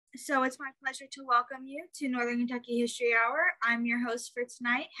So it's my pleasure to welcome you to Northern Kentucky History Hour. I'm your host for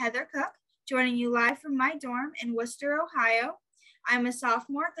tonight, Heather Cook, joining you live from my dorm in Worcester, Ohio. I'm a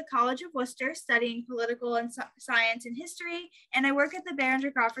sophomore at the College of Worcester studying political and science and history, and I work at the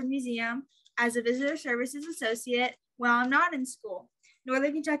Behringer-Crawford Museum as a visitor services associate while I'm not in school.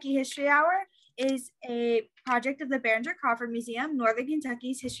 Northern Kentucky History Hour is a project of the Behringer-Crawford Museum, Northern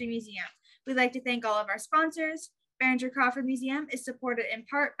Kentucky's History Museum. We'd like to thank all of our sponsors. Behringer-Crawford Museum is supported in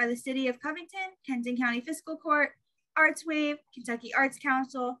part by the City of Covington, Kenton County Fiscal Court, ArtsWave, Kentucky Arts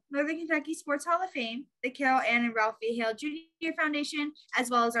Council, Northern Kentucky Sports Hall of Fame, the Carol Ann and Ralph V. Hale Jr. Foundation,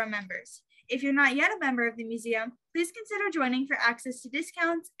 as well as our members. If you're not yet a member of the museum, please consider joining for access to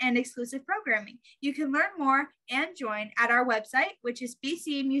discounts and exclusive programming. You can learn more and join at our website, which is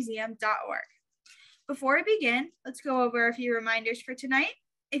bcmuseum.org. Before we begin, let's go over a few reminders for tonight.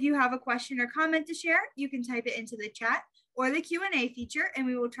 If you have a question or comment to share, you can type it into the chat or the Q&A feature, and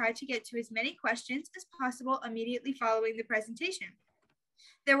we will try to get to as many questions as possible immediately following the presentation.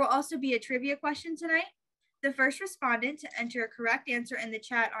 There will also be a trivia question tonight. The first respondent to enter a correct answer in the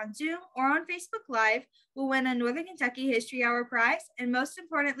chat on Zoom or on Facebook Live will win a Northern Kentucky History Hour prize, and most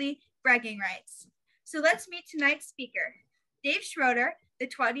importantly, bragging rights. So let's meet tonight's speaker. Dave Schroeder, the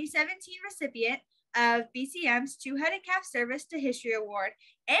 2017 recipient of BCM's Two-Headed Calf Service to History Award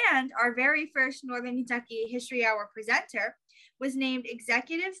and our very first Northern Kentucky History Hour presenter, was named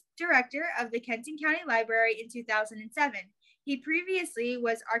Executive Director of the Kenton County Library in 2007. He previously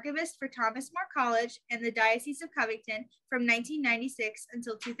was archivist for Thomas More College and the Diocese of Covington from 1996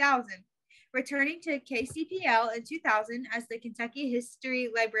 until 2000, returning to KCPL in 2000 as the Kentucky History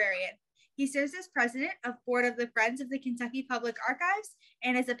Librarian. He serves as president of board of the Friends of the Kentucky Public Archives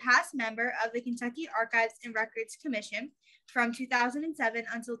and is a past member of the Kentucky Archives and Records Commission from 2007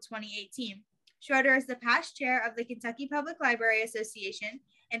 until 2018. Schroeder is the past chair of the Kentucky Public Library Association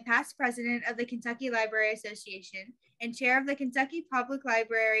and past president of the Kentucky Library Association and chair of the Kentucky Public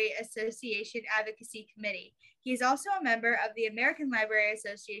Library Association Advocacy Committee. He is also a member of the American Library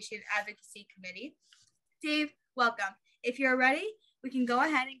Association Advocacy Committee. Dave, welcome. If you're ready, we can go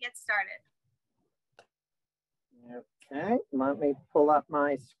ahead and get started. Okay, let me pull up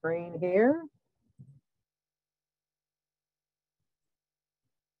my screen here.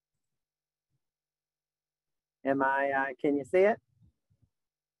 Can you see it?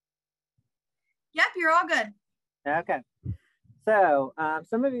 Yep, you're all good. Okay. So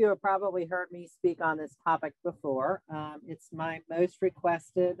some of you have probably heard me speak on this topic before. It's my most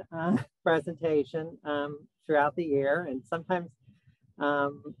requested presentation throughout the year, and sometimes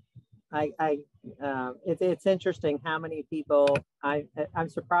it's interesting how many people, I'm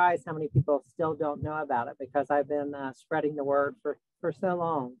surprised how many people still don't know about it because I've been spreading the word for so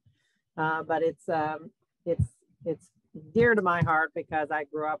long. But it's dear to my heart because I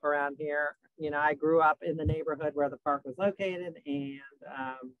grew up around here. You know, I grew up in the neighborhood where the park was located, and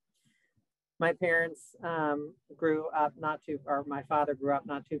my parents grew up my father grew up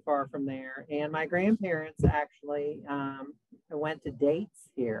not too far from there, and my grandparents actually went to dates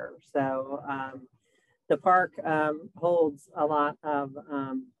here. So the park holds a lot of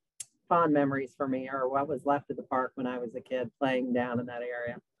fond memories for me, or what was left of the park when I was a kid playing down in that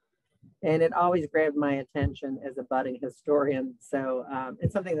area. And it always grabbed my attention as a budding historian. So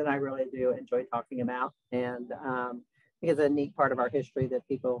it's something that I really do enjoy talking about. And I think it's a neat part of our history that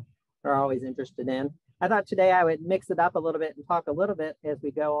people are always interested in. I thought today I would mix it up a little bit and talk a little bit as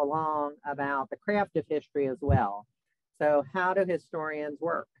we go along about the craft of history as well. So how do historians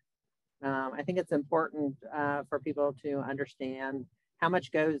work? I think it's important for people to understand how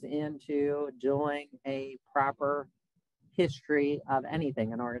much goes into doing a proper history of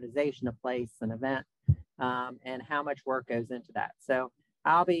anything, an organization, a place, an event, and how much work goes into that. So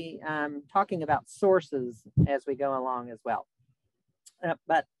I'll be talking about sources as we go along as well.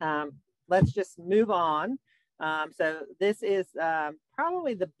 But let's just move on. So this is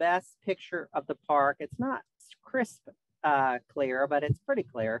probably the best picture of the park. It's not crisp clear, but it's pretty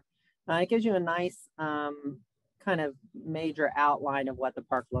clear. It gives you a nice kind of major outline of what the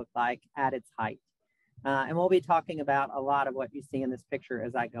park looked like at its height. And we'll be talking about a lot of what you see in this picture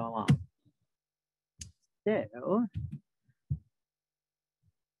as I go along. So,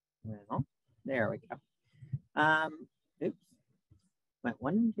 well, there we go. Oops, went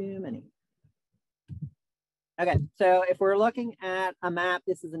one too many. Okay, so if we're looking at a map,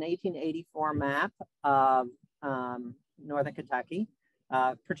 this is an 1884 map of Northern Kentucky,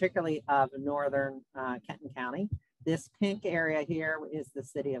 particularly of northern Kenton County. This pink area here is the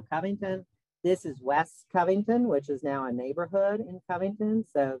city of Covington. This is West Covington, which is now a neighborhood in Covington.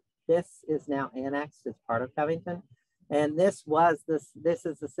 So this is now annexed as part of Covington. And this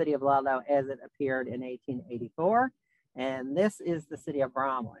is the city of Ludlow as it appeared in 1884. And this is the city of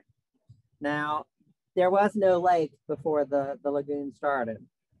Bromley. Now, there was no lake before the lagoon started.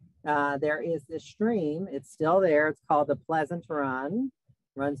 There is this stream, it's still there, it's called the Pleasant Run,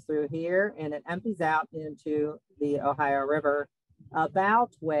 runs through here, and it empties out into the Ohio River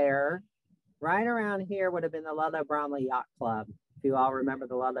about where, right around here would have been the Ludlow Bromley Yacht Club. If you all remember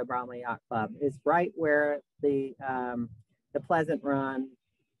the Ludlow Bromley Yacht Club, is right where the Pleasant Run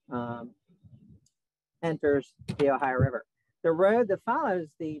enters the Ohio River. The road that follows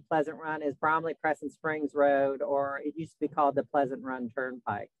the Pleasant Run is Bromley Crescent Springs Road, or it used to be called the Pleasant Run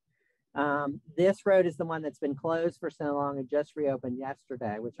Turnpike. This road is the one that's been closed for so long and just reopened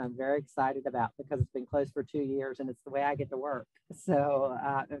yesterday, which I'm very excited about because it's been closed for 2 years and it's the way I get to work. So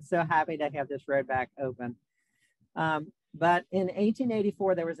I'm so happy to have this road back open. But in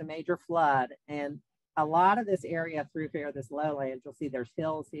 1884, there was a major flood, and a lot of this area through here, this lowland, you'll see there's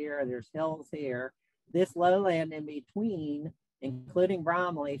hills here, there's hills here. This lowland in between, including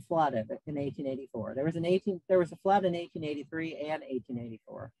Bromley, flooded in 1884. There was a flood in 1883 and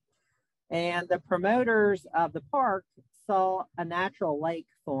 1884. And the promoters of the park saw a natural lake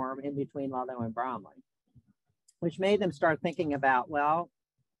form in between Ludlow and Bromley, which made them start thinking about, well,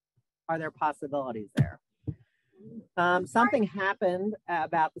 are there possibilities there? Something happened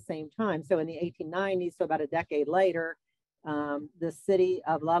about the same time. So in the 1890s, so about a decade later, the city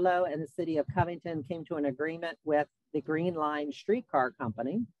of Ludlow and the city of Covington came to an agreement with the Green Line Streetcar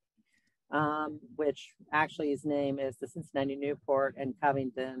Company, which actually his name is the Cincinnati, Newport, and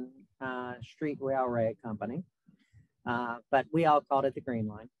Covington Street Railway Company, but we all called it the Green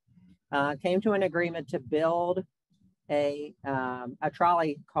Line. Came to an agreement to build a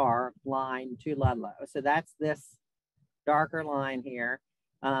trolley car line to Ludlow. So that's this darker line here.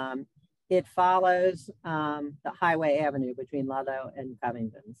 It follows the Highway Avenue between Ludlow and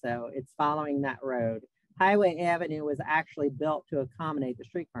Covington. So it's following that road. Highway Avenue was actually built to accommodate the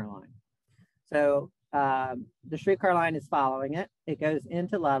streetcar line. So the streetcar line is following it. It goes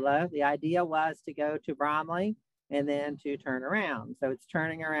into Ludlow. The idea was to go to Bromley and then to turn around. So it's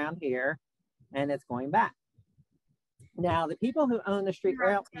turning around here and it's going back. Now, the people who own the street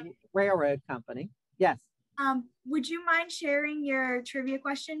railroad company, yes. Would you mind sharing your trivia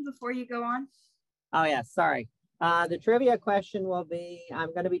question before you go on? Oh, yes, sorry. The trivia question will be,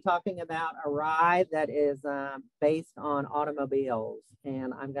 I'm going to be talking about a ride that is based on automobiles.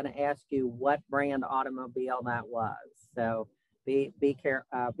 And I'm going to ask you what brand automobile that was. So be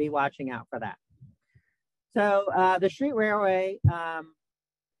watching out for that. So the street railway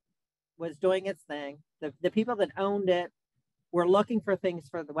was doing its thing. The people that owned it were looking for things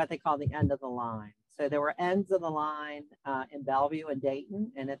for what they call the end of the line. So there were ends of the line in Bellevue and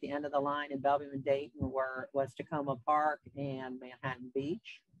Dayton, and at the end of the line in Bellevue and Dayton was Tacoma Park and Manhattan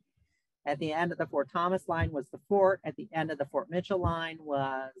Beach. At the end of the Fort Thomas line was the fort. At the end of the Fort Mitchell line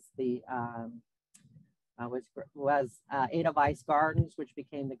was the Edelweiss Gardens, which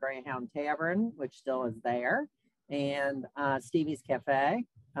became the Greyhound Tavern, which still is there, and Stevie's Cafe,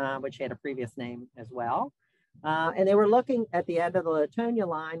 which had a previous name as well. And they were looking at the end of the Latonia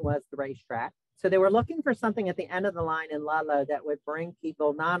line was the racetrack. So they were looking for something at the end of the line in Ludlow that would bring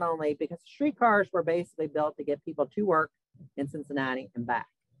people not only, because streetcars were basically built to get people to work in Cincinnati and back.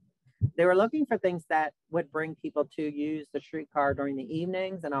 They were looking for things that would bring people to use the streetcar during the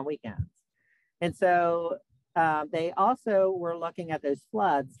evenings and on weekends. And so they also were looking at those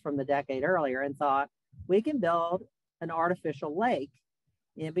floods from the decade earlier and thought, we can build an artificial lake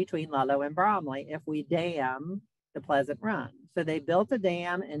in between Ludlow and Bromley if we dam the Pleasant Run. So they built a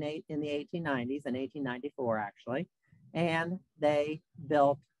dam in the 1890s, in 1894 actually, and they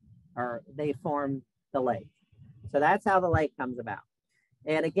formed the lake. So that's how the lake comes about.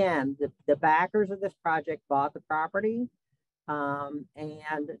 And again, the backers of this project bought the property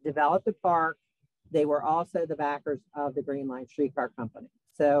and developed the park. They were also the backers of the Green Line Streetcar Company.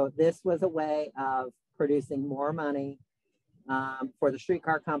 So this was a way of producing more money for the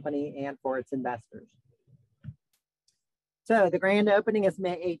streetcar company and for its investors. So the grand opening is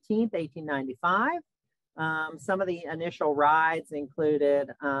May 18th, 1895. Some of the initial rides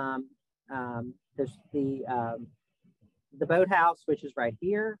included the boathouse, which is right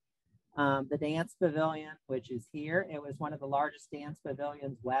here, the dance pavilion, which is here. It was one of the largest dance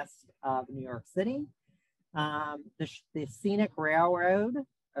pavilions west of New York City. The scenic railroad,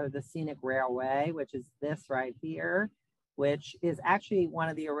 or the scenic railway, which is this right here, which is actually one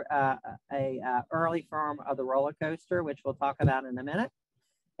of the early form of the roller coaster, which we'll talk about in a minute.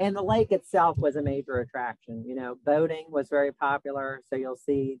 And the lake itself was a major attraction. You know, boating was very popular. So you'll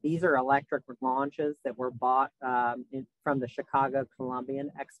see these are electric launches that were bought from the Chicago Columbian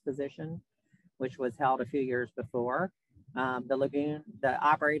Exposition, which was held a few years before. The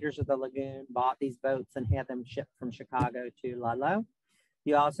operators of the lagoon bought these boats and had them shipped from Chicago to Ludlow.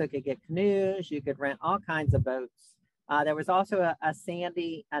 You also could get canoes. You could rent all kinds of boats. There was also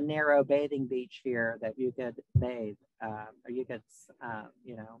a narrow bathing beach here that you could bathe, or you could,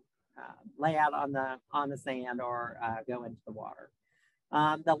 lay out on the sand or go into the water.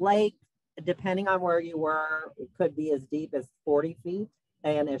 The lake, depending on where you were, it could be as deep as 40 feet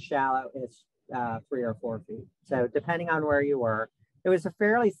and as shallow as 3 or 4 feet. So depending on where you were, it was a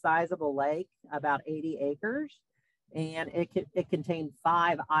fairly sizable lake, about 80 acres, and it contained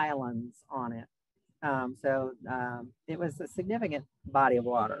 5 islands on it. It was a significant body of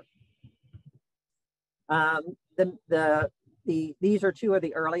water. These are 2 of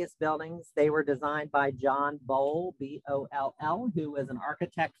the earliest buildings. They were designed by John Boll, B-O-L-L, who was an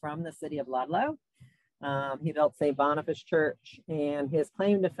architect from the city of Ludlow. He built St. Boniface Church, and his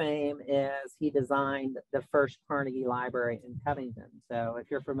claim to fame is he designed the first Carnegie Library in Covington. So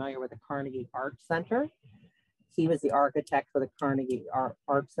if you're familiar with the Carnegie Art Center, he was the architect for the Carnegie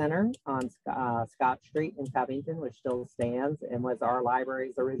Art Center on Scott Street in Covington, which still stands and was our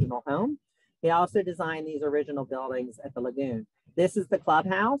library's original home. He also designed these original buildings at the lagoon. This is the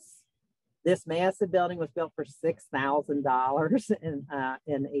clubhouse. This massive building was built for $6,000 in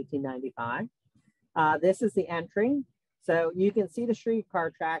 1895. This is the entry. So you can see the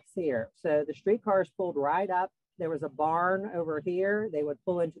streetcar tracks here. So the streetcars pulled right up. There was a barn over here. They would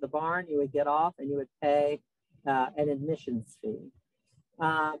pull into the barn. You would get off and you would pay an admissions fee.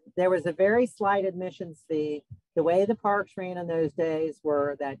 There was a very slight admissions fee. The way the parks ran in those days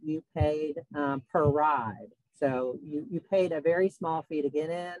were that you paid per ride. So you paid a very small fee to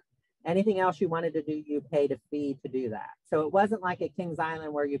get in. Anything else you wanted to do, you paid a fee to do that. So it wasn't like at Kings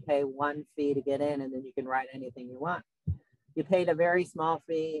Island where you pay 1 fee to get in and then you can ride anything you want. You paid a very small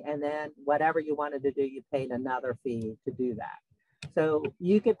fee, and then whatever you wanted to do, you paid another fee to do that. So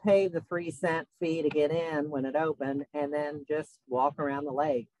you could pay the 3-cent fee to get in when it opened and then just walk around the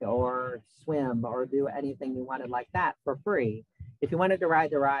lake or swim or do anything you wanted like that for free. If you wanted to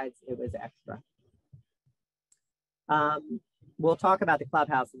ride the rides, it was extra. We'll talk about the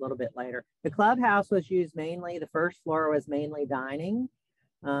clubhouse a little bit later. The clubhouse was used mainly, the first floor was mainly dining.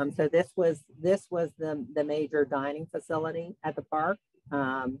 So this was the major dining facility at the park.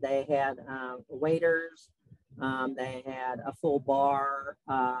 They had waiters, they had a full bar,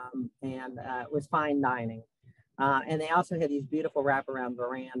 and it was fine dining. And they also had these beautiful wraparound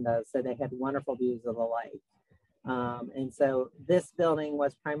verandas, so they had wonderful views of the lake. And so this building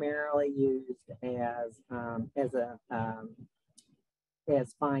was primarily used as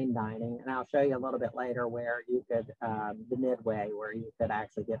fine dining, and I'll show you a little bit later where you could, the midway, where you could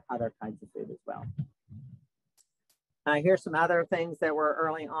actually get other kinds of food as well. Here's some other things that were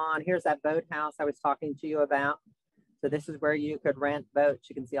early on. Here's that boathouse I was talking to you about. So this is where you could rent boats.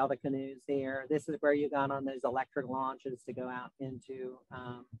 You can see all the canoes here. This is where you got on those electric launches to go out into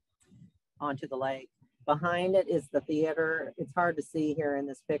onto the lake. Behind it is the theater. It's hard to see here in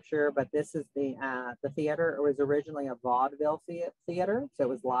this picture, but this is the theater. It was originally a vaudeville theater, so it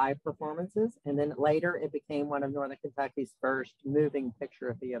was live performances, and then later it became one of Northern Kentucky's first moving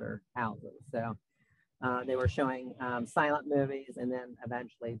picture theater houses. So they were showing silent movies and then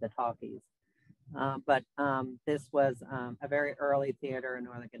eventually the talkies. This was a very early theater in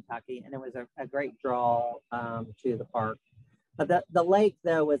Northern Kentucky, and it was a great draw to the park. But the lake,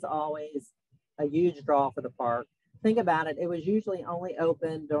 though, was always a huge draw for the park. Think about it. It was usually only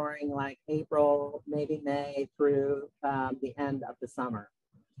open during like April, maybe May through the end of the summer.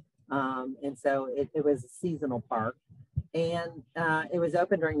 And so it was a seasonal park. And it was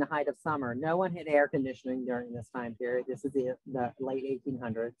open during the height of summer. No one had air conditioning during this time period. This is the late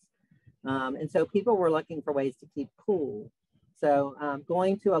 1800s. And so people were looking for ways to keep cool. So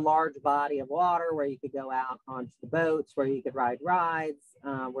going to a large body of water where you could go out onto the boats, where you could ride rides,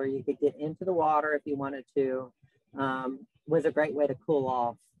 where you could get into the water if you wanted to, was a great way to cool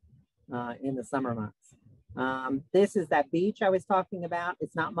off in the summer months. This is that beach I was talking about.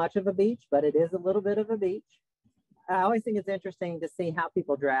 It's not much of a beach, but it is a little bit of a beach. I always think it's interesting to see how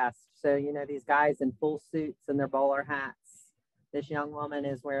people dress. So, you know, these guys in full suits and their bowler hats. This young woman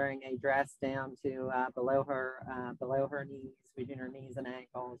is wearing a dress down to below her knees, between her knees and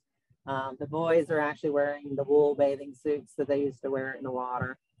ankles. The boys are actually wearing the wool bathing suits that they used to wear in the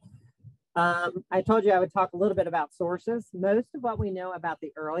water. I told you I would talk a little bit about sources. Most of what we know about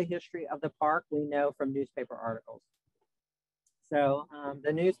the early history of the park, we know from newspaper articles. So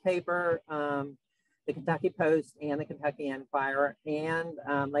the newspaper, the Kentucky Post and the Kentucky Enquirer, and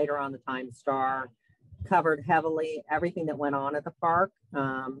later on the Times Star, covered heavily everything that went on at the park.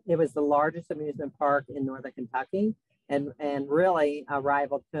 It was the largest amusement park in northern Kentucky, and really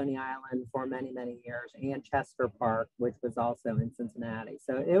rivaled Coney Island for many, many years, and Chester Park, which was also in Cincinnati.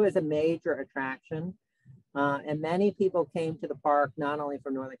 So it was a major attraction. And many people came to the park, not only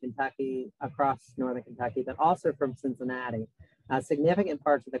from northern Kentucky, across northern Kentucky, but also from Cincinnati. Significant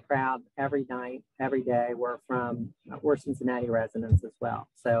parts of the crowd every night, every day were Cincinnati residents as well.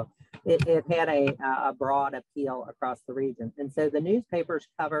 So it had a broad appeal across the region. And so the newspapers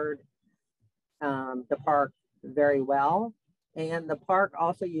covered the park very well. And the park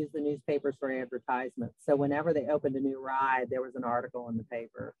also used the newspapers for advertisements. So whenever they opened a new ride, there was an article in the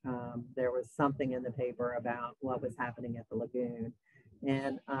paper. There was something in the paper about what was happening at the lagoon.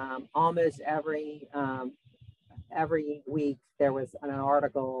 And almost every week there was an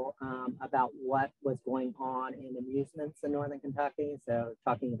article about what was going on in amusements in northern Kentucky. So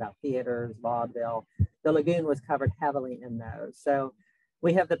talking about theaters, vaudeville. The lagoon was covered heavily in those. So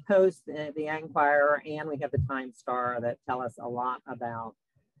we have the Post, the Enquirer, and we have the Times Star that tell us a lot about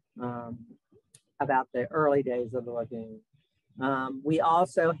the early days of the lagoon. We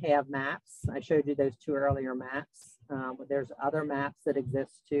also have maps. I showed you those two earlier maps. There's other maps that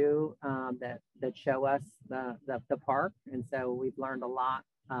exist too that show us the park, and so we've learned a lot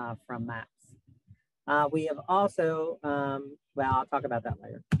from maps. We have also, well, I'll talk about that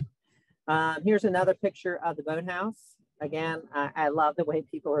later. Here's another picture of the boathouse. Again, I love the way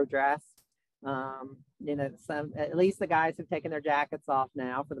people are dressed. You know, at least the guys have taken their jackets off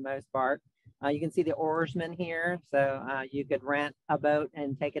now for the most part. You can see the oarsmen here. So you could rent a boat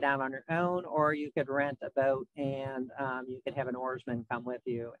and take it out on your own, or you could rent a boat and you could have an oarsman come with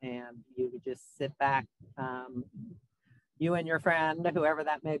you, and you could just sit back. You and your friend, whoever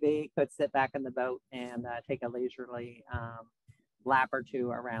that may be, could sit back in the boat and take a leisurely lap or two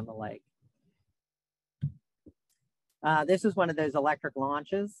around the lake. This is one of those electric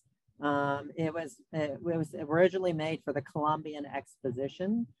launches. It was originally made for the Columbian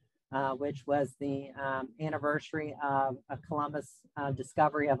Exposition, which was the anniversary of Columbus'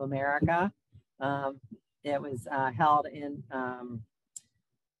 discovery of America. It was held in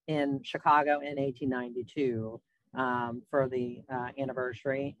Chicago in 1892 for the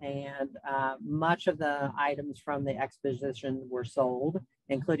anniversary, and much of the items from the exposition were sold,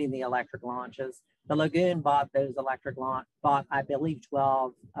 including the electric launches. The lagoon bought those bought I believe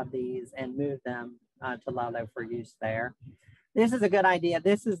 12 of these and moved them to Ludlow for use there. This is a good idea.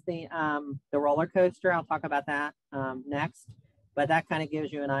 This is the roller coaster. I'll talk about that next, but that kind of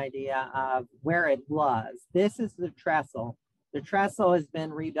gives you an idea of where it was. This is the trestle. The trestle has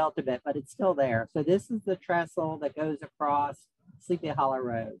been rebuilt a bit, but it's still there. So this is the trestle that goes across Sleepy Hollow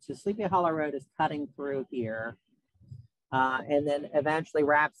Road. So Sleepy Hollow Road is cutting through here. And then eventually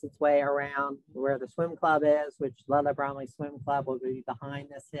wraps its way around where the swim club is, which Ludlow Bromley Swim Club will be behind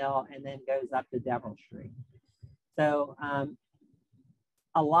this hill, and then goes up to Devil Street. So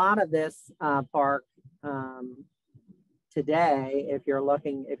a lot of this park today, if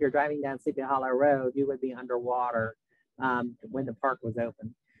you're driving down Sleepy Hollow Road, you would be underwater when the park was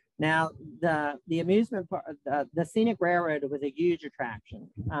open. Now, the amusement park, the Scenic Railroad was a huge attraction,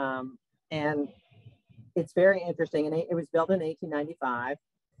 and it's very interesting, and it was built in 1895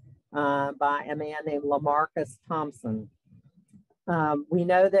 by a man named Lamarcus Thompson. We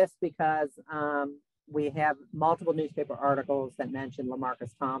know this because we have multiple newspaper articles that mention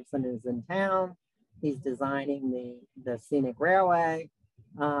Lamarcus Thompson is in town. He's designing the scenic railway,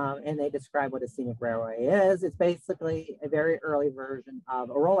 and they describe what a scenic railway is. It's basically a very early version of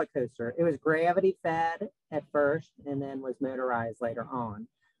a roller coaster. It was gravity fed at first and then was motorized later on.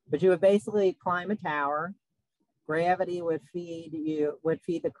 But you would basically climb a tower. Gravity would feed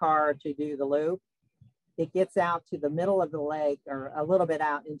the car to do the loop. It gets out to the middle of the lake, or a little bit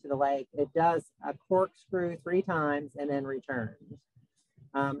out into the lake. It does a corkscrew 3 times and then returns.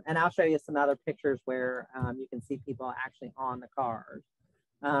 And I'll show you some other pictures where you can see people actually on the cars.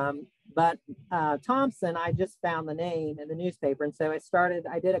 But Thompson, I just found the name in the newspaper. And so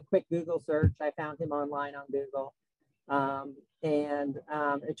I did a quick Google search. I found him online on Google. And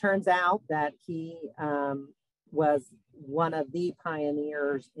it turns out that he was one of the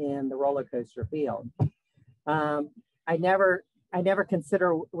pioneers in the roller coaster field. I never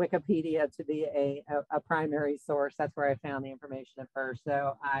consider Wikipedia to be a primary source. That's where I found the information at first.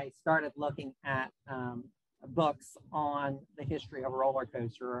 So I started looking at books on the history of roller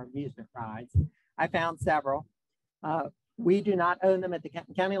coaster or amusement rides. I found several. We do not own them at the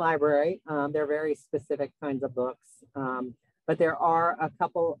Kenton County Library. They're very specific kinds of books. but there are a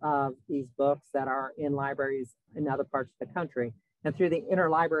couple of these books that are in libraries in other parts of the country. And through the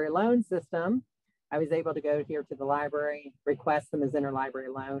interlibrary loan system, I was able to go here to the library, request them as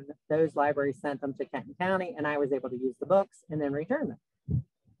interlibrary loan. Those libraries sent them to Kenton County, and I was able to use the books and then return them.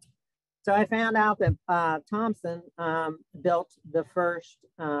 So I found out that Thompson built the first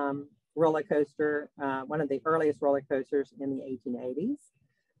roller coaster, one of the earliest roller coasters in the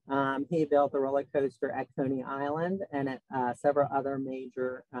 1880s. He built the roller coaster at Coney Island and at several other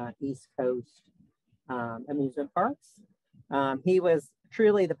major East Coast amusement parks. He was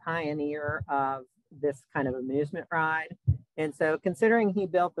truly the pioneer of this kind of amusement ride. And so considering he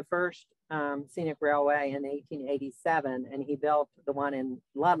built the first scenic railway in 1887 and he built the one in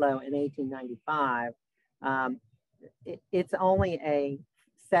Ludlow in 1895, it's only a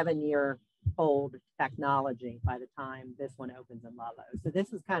 7-year-old technology by the time this one opens in Ludlow. So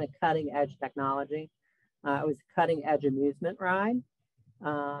this is kind of cutting edge technology. It was a cutting edge amusement ride.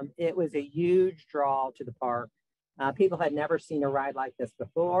 It was a huge draw to the park. People had never seen a ride like this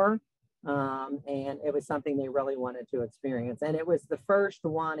before, and it was something they really wanted to experience. And it was the first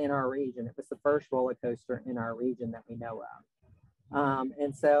one in our region. It was the first roller coaster in our region that we know of.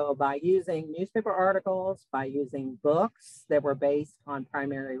 And so by using newspaper articles, by using books that were based on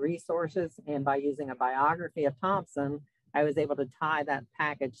primary resources, and by using a biography of Thompson, I was able to tie that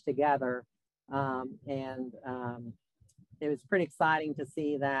package together. It was pretty exciting to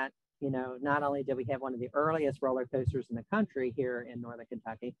see that, you know, not only did we have one of the earliest roller coasters in the country here in Northern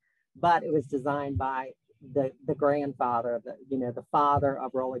Kentucky, but it was designed by the grandfather, the father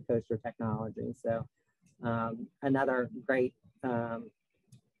of roller coaster technology. So another great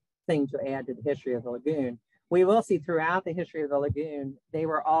thing to add to the history of the Lagoon. We will see throughout the history of the Lagoon, they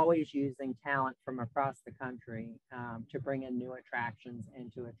were always using talent from across the country to bring in new attractions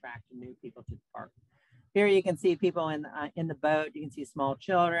and to attract new people to the park. Here you can see people in the boat. You can see small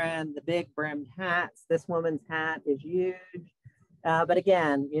children, the big brimmed hats. This woman's hat is huge. But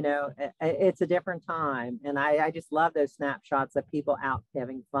again, you know, it's a different time. And I just love those snapshots of people out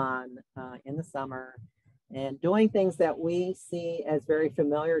having fun in the summer and doing things that we see as very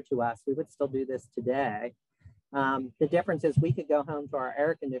familiar to us. We would still do this today. The difference is we could go home to our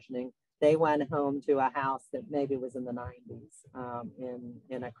air conditioning. They went home to a house that maybe was in the 90s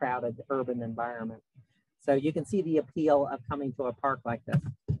in a crowded urban environment. So you can see the appeal of coming to a park like this.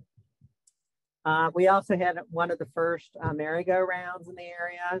 We also had one of the first merry-go-rounds in the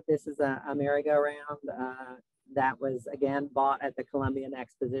area. This is a merry-go-round that was, again, bought at the Columbian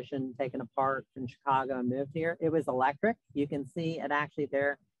Exposition, taken apart in Chicago and moved here. It was electric. You can see it actually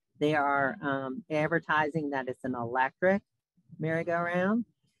there. They are advertising that it's an electric merry-go-round.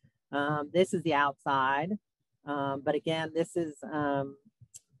 This is the outside. But again, this is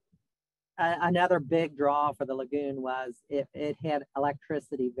another big draw for the Lagoon was it had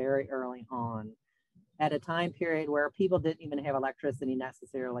electricity very early on. At a time period where people didn't even have electricity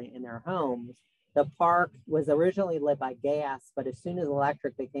necessarily in their homes, the park was originally lit by gas, but as soon as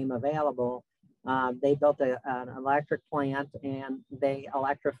electric became available, they built an electric plant and they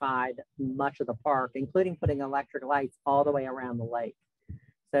electrified much of the park, including putting electric lights all the way around the lake.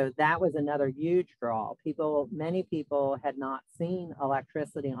 So that was another huge draw. Many people had not seen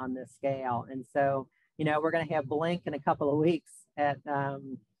electricity on this scale. And so, you know, we're going to have Blink in a couple of weeks at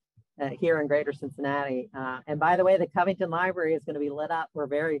here in Greater Cincinnati. And by the way, the Covington Library is going to be lit up. We're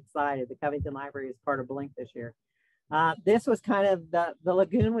very excited. The Covington Library is part of Blink this year. This was kind of, the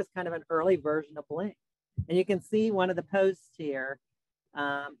Lagoon was kind of an early version of Blink. And you can see one of the posts here,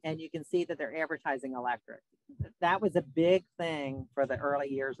 and you can see that they're advertising electric. That was a big thing for the early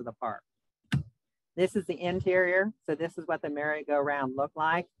years of the park. This is the interior. So this is what the merry-go-round looked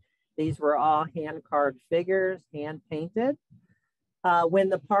like. These were all hand-carved figures, hand-painted. When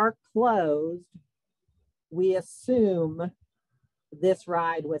the park closed, we assume this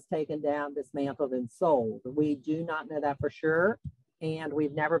ride was taken down, dismantled, and sold. We do not know that for sure, and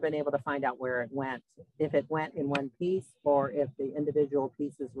we've never been able to find out where it went, if it went in one piece or if the individual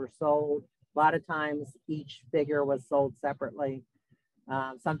pieces were sold. A lot of times each figure was sold separately.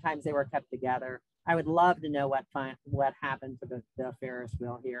 Sometimes they were kept together. I would love to know what happened to the Ferris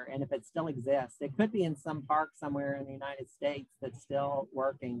wheel here and if it still exists. It could be in some park somewhere in the United States that's still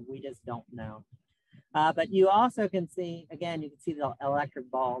working. We just don't know. But you also can see, again, you can see the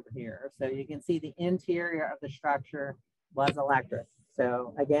electric bulb here. So you can see the interior of the structure was electric.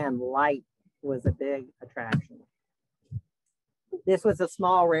 So again, light was a big attraction. This was a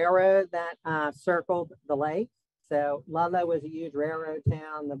small railroad that circled the lake. So Ludlow was a huge railroad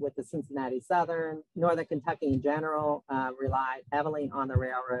town with the Cincinnati Southern. Northern Kentucky in general relied heavily on the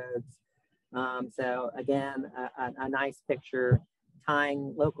railroads. So again, a nice picture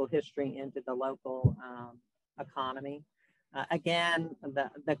tying local history into the local economy. Again,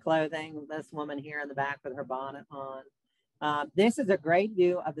 the clothing, this woman here in the back with her bonnet on. This is a great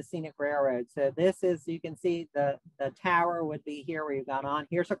view of the scenic railroad. So this is, you can see the tower would be here where you got on.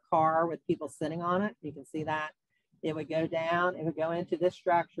 Here's a car with people sitting on it. You can see that. It would go down, it would go into this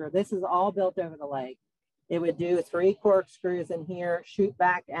structure. This is all built over the lake. It would do 3 corkscrews in here, shoot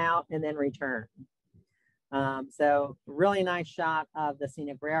back out, and then return. So really nice shot of the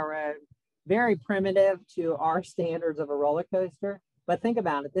scenic railroad. Very primitive to our standards of a roller coaster. But think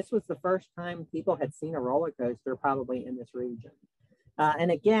about it, this was the first time people had seen a roller coaster probably in this region.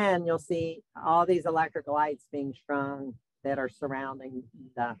 And again, you'll see all these electric lights being strung that are surrounding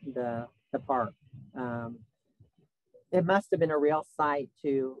the park. It must have been a real sight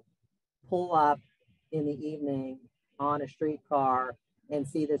to pull up in the evening on a streetcar and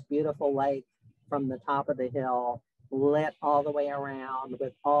see this beautiful lake from the top of the hill lit all the way around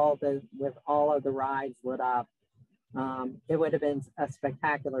with all of the rides lit up. It would have been a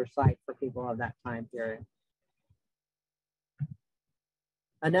spectacular sight for people of that time period.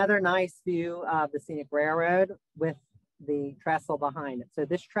 Another nice view of the scenic railroad with the trestle behind it. So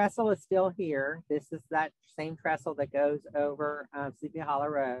this trestle is still here. This is that same trestle that goes over Sleepy Hollow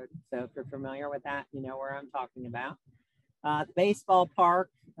Road. So if you're familiar with that, you know where I'm talking about. The baseball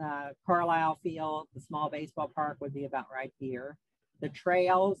park, Carlisle Field, the small baseball park would be about right here. The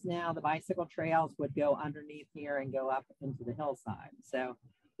trails now, the bicycle trails would go underneath here and go up into the hillside. So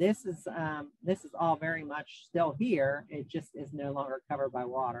this is all very much still here. It just is no longer covered by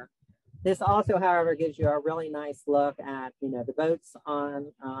water. This also, however, gives you a really nice look at, you know, the boats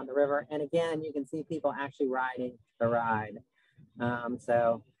on the river. And again, you can see people actually riding the ride.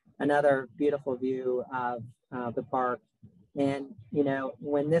 So another beautiful view of the park. And, you know,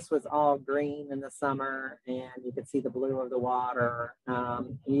 when this was all green in the summer and you could see the blue of the water,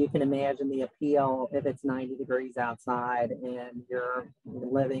 you can imagine the appeal if it's 90 degrees outside and you're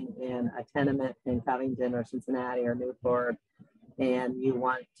living in a tenement in Covington or Cincinnati or Newport, and you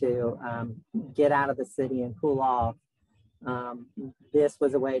want to get out of the city and cool off. This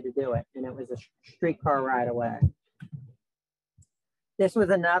was a way to do it, and it was a streetcar ride away. This was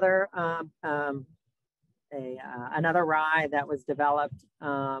another another ride that was developed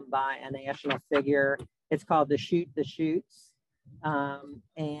by a national figure. It's called the Shoot the Chutes.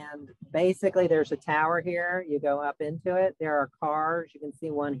 And basically there's a tower here. You go up into it. There are cars. You can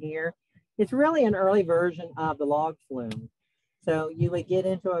see one here. It's really an early version of the log flume. So you would get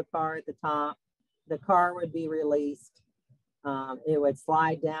into a car at the top. The car would be released. It would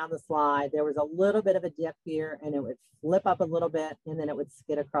slide down the slide. There was a little bit of a dip here and it would flip up a little bit and then it would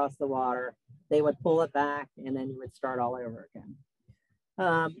skid across the water. They would pull it back and then you would start all over again.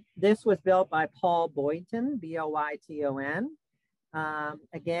 This was built by Paul Boynton, B-O-Y-T-O-N.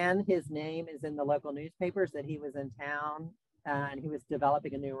 Again, his name is in the local newspapers that he was in town and he was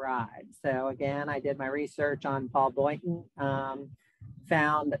developing a new ride. So again, I did my research on Paul Boynton.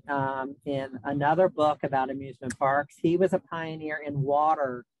 Found in another book about amusement parks, he was a pioneer in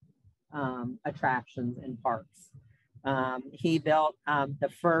water attractions in parks. He built the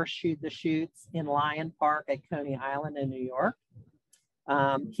first Shoot the Chutes in Lion Park at Coney Island in New York.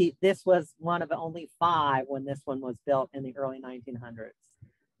 This was one of only 5 when this one was built in the early 1900s.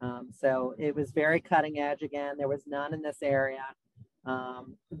 So it was very cutting edge again. There was none in this area.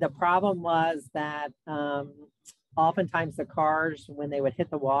 The problem was that oftentimes the cars, when they would hit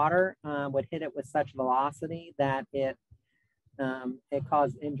the water, would hit it with such velocity that it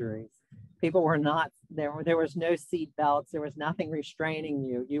caused injuries. People were not, there was no seat belts, there was nothing restraining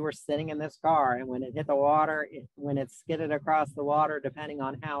you. You were sitting in this car and when it hit the water, when it skidded across the water, depending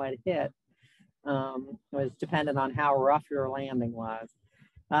on how it hit, was dependent on how rough your landing was.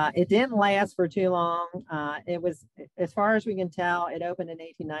 It didn't last for too long. It was, as far as we can tell, it opened in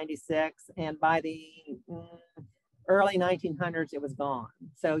 1896 and by the early 1900s, it was gone.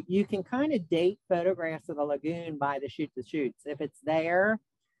 So you can kind of date photographs of the lagoon by the Shoot the Chutes. If it's there,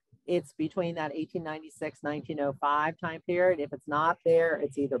 it's between that 1896-1905 time period. If it's not there,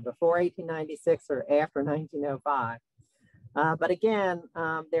 it's either before 1896 or after 1905. But again,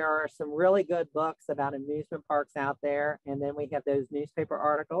 there are some really good books about amusement parks out there. And then we have those newspaper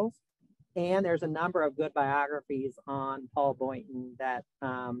articles. And there's a number of good biographies on Paul Boynton that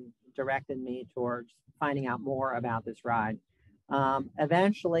directed me towards finding out more about this ride.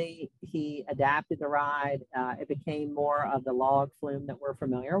 Eventually, he adapted the ride. It became more of the log flume that we're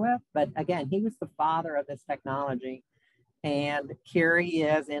familiar with. But again, he was the father of this technology. And here he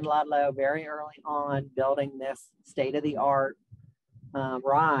is in Ludlow very early on building this state-of-the-art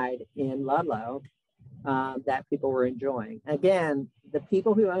ride in Ludlow that people were enjoying. Again, the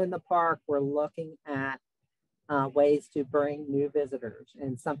people who owned the park were looking at ways to bring new visitors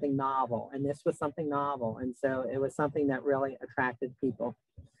and something novel. And this was something novel. And so it was something that really attracted people.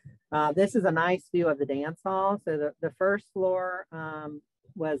 This is a nice view of the dance hall. So the first floor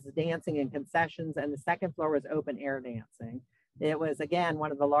was dancing and concessions, and the second floor was open air dancing. It was, again,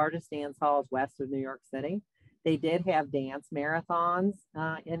 one of the largest dance halls west of New York City. They did have dance marathons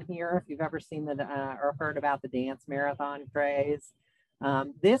in here, if you've ever seen or heard about the dance marathon craze.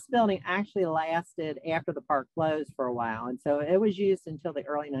 This building actually lasted after the park closed for a while, and so it was used until the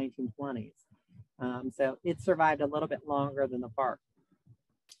early 1920s. So it survived a little bit longer than the park.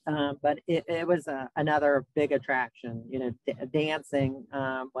 But it was another big attraction. You know, dancing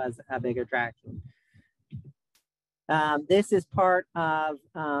was a big attraction. This is part of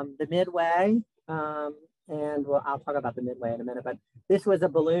the Midway, and well, I'll talk about the Midway in a minute, but this was a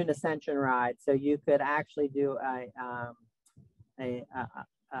balloon ascension ride. So you could actually do a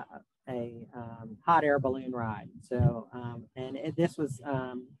hot air balloon ride. So, this was,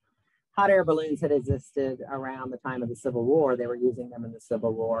 hot air balloons had existed around the time of the Civil War. They were using them in the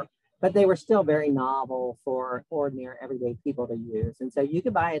Civil War, but they were still very novel for ordinary everyday people to use. And so you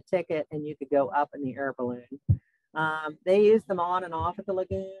could buy a ticket and you could go up in the air balloon. They used them on and off at the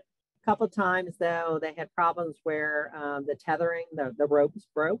lagoon. A couple of times though, they had problems where the tethering, the ropes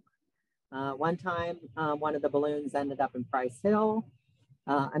broke. One time, one of the balloons ended up in Price Hill.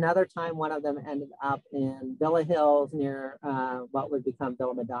 Another time, one of them ended up in Villa Hills near what would become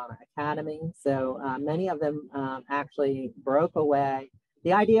Villa Madonna Academy. So many of them actually broke away.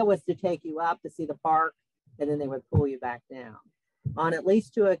 The idea was to take you up to see the park, and then they would pull you back down. On at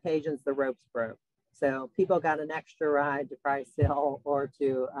least 2 occasions, the ropes broke. So people got an extra ride to Price Hill or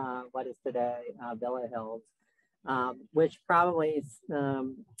to what is today Villa Hills, which probably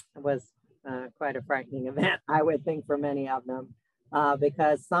was quite a frightening event, I would think, for many of them.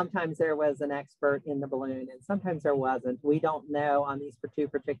 Because sometimes there was an expert in the balloon and sometimes there wasn't. We don't know on these 2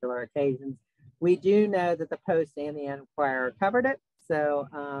 particular occasions. We do know that the Post and the Enquirer covered it. So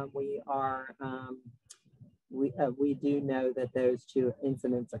we do know that those 2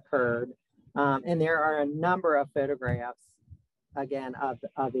 incidents occurred. And there are a number of photographs, again, of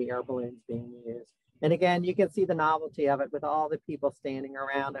the air balloons being used. And again, you can see the novelty of it with all the people standing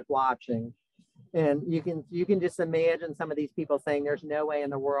around it watching. And you can just imagine some of these people saying, there's no way in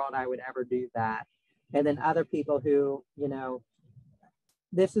the world I would ever do that. And then other people who, you know,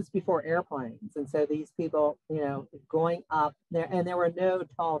 this is before airplanes. And so these people, you know, going up there, and there were no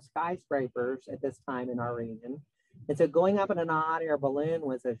tall skyscrapers at this time in our region. And so going up in an hot air balloon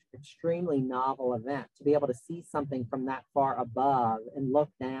was an extremely novel event. To be able to see something from that far above and look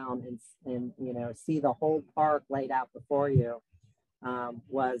down and you know, see the whole park laid out before you.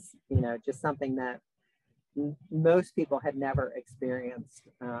 Was, you know, just something that most people had never experienced.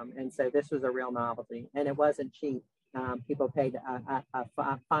 And so this was a real novelty, and it wasn't cheap. People paid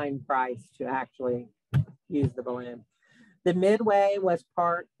a fine price to actually use the balloon. The Midway was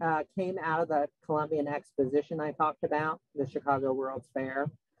came out of the Columbian Exposition I talked about, the Chicago World's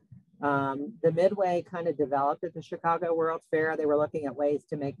Fair. The Midway kind of developed at the Chicago World's Fair. They were looking at ways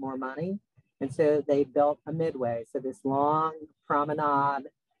to make more money. And so they built a midway. So this long promenade,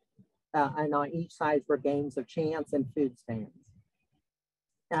 and on each side were games of chance and food stands.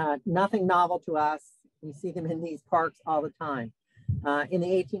 Nothing novel to us. You see them in these parks all the time. In the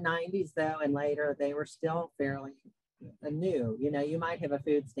 1890s, though, and later, they were still fairly new. You know, you might have a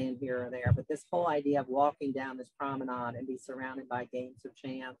food stand here or there, but this whole idea of walking down this promenade and be surrounded by games of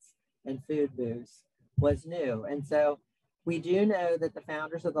chance and food booths was new. And so we do know that the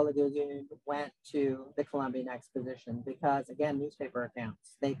founders of the Lagoon went to the Columbian Exposition because, again, newspaper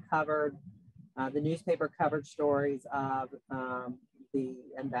accounts. They covered, the newspaper covered stories of the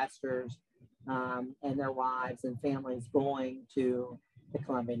investors and their wives and families going to the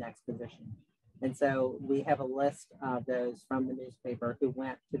Columbian Exposition. And so we have a list of those from the newspaper who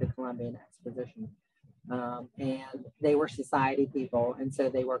went to the Columbian Exposition. And they were society people, and so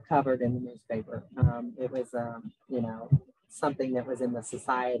they were covered in the newspaper. It was, you know, something that was in the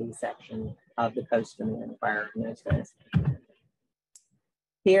society section of the Post and the Enquirer in those days.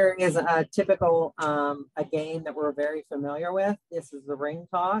 Here is a typical, a game that we're very familiar with. This is the ring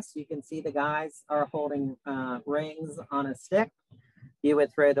toss. You can see the guys are holding rings on a stick. You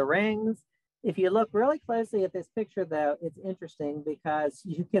would throw the rings. If you look really closely at this picture, though, it's interesting because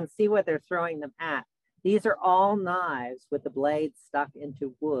you can see what they're throwing them at. These are all knives with the blades stuck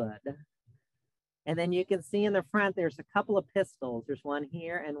into wood. And then you can see in the front, there's a couple of pistols. There's one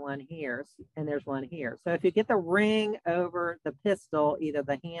here and one here, and there's one here. So if you get the ring over the pistol, either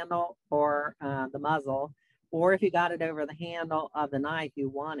the handle or the muzzle, or if you got it over the handle of the knife, you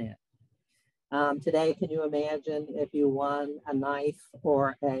won it. Today, can you imagine if you won a knife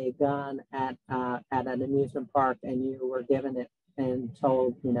or a gun at an amusement park and you were given it and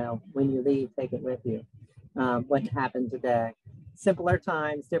told, you know, when you leave, take it with you? What happened today? Simpler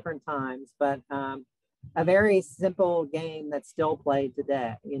times, different times, but a very simple game that's still played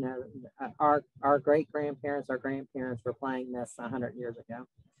today. You know, our great-grandparents, our grandparents were playing this 100 years ago.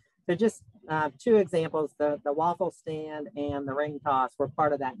 So just two examples, the waffle stand and the ring toss were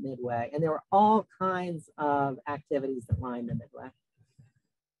part of that midway. And there were all kinds of activities that lined the midway.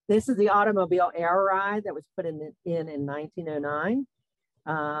 This is the automobile air ride that was put in 1909.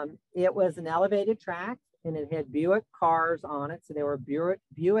 It was an elevated track and it had Buick cars on it. So there were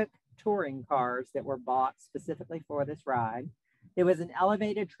Buick touring cars that were bought specifically for this ride. It was an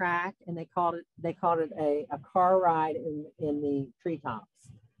elevated track and they called it a car ride in the treetops.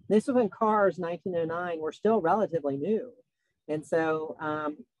 This was when cars, 1909, were still relatively new. And so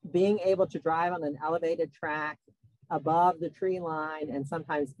being able to drive on an elevated track above the tree line and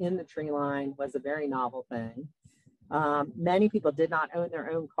sometimes in the tree line was a very novel thing. Many people did not own their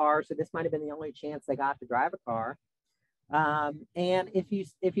own car, so this might have been the only chance they got to drive a car. And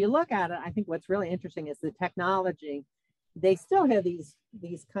if you look at it, I think what's really interesting is the technology. They still have these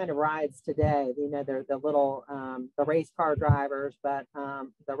kind of rides today. You know, they're the little the race car drivers, but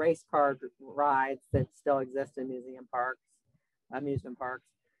the race car rides that still exist in museum parks, amusement parks.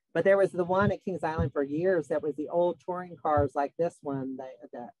 But there was the one at Kings Island for years that was the old touring cars like this one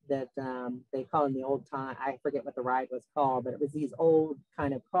that they call in the old time. I forget what the ride was called, but it was these old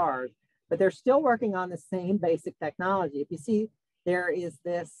kind of cars. But they're still working on the same basic technology. If you see, there is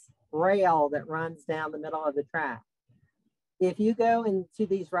this rail that runs down the middle of the track. If you go into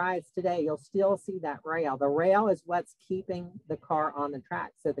these rides today, you'll still see that rail. The rail is what's keeping the car on the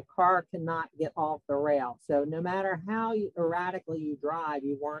track. So the car cannot get off the rail. So no matter how erratically you drive,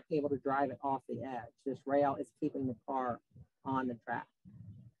 you weren't able to drive it off the edge. This rail is keeping the car on the track.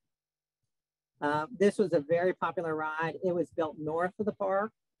 This was a very popular ride. It was built north of the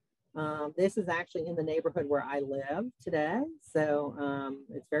park. This is actually in the neighborhood where I live today. So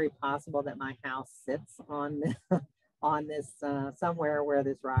it's very possible that my house sits on this somewhere where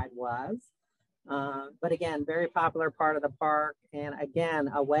this ride was. But again, very popular part of the park. And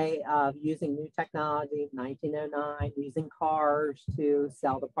again, a way of using new technology, 1909, using cars to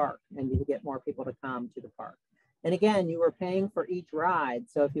sell the park and to get more people to come to the park. And again, you were paying for each ride.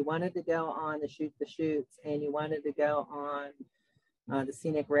 So if you wanted to go on the Shoot the Chutes and you wanted to go on the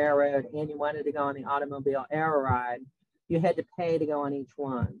Scenic Railroad and you wanted to go on the automobile air ride, you had to pay to go on each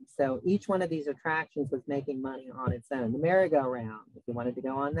one. So each one of these attractions was making money on its own. The merry-go-round, if you wanted to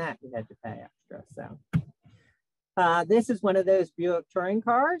go on that, you had to pay extra. So this is one of those Buick touring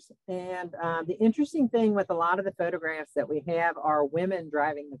cars. And the interesting thing with a lot of the photographs that we have are women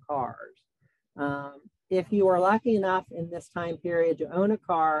driving the cars. If you were lucky enough in this time period to own a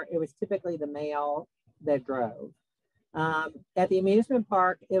car, it was typically the male that drove. At the amusement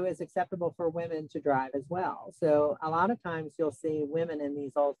park, it was acceptable for women to drive as well. So a lot of times you'll see women in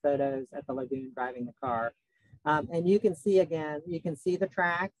these old photos at the lagoon driving the car. And you can see, again, you can see the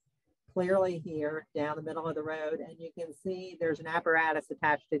track clearly here down the middle of the road. And you can see there's an apparatus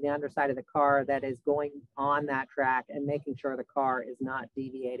attached to the underside of the car that is going on that track and making sure the car is not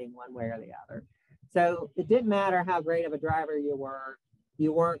deviating one way or the other. So it didn't matter how great of a driver you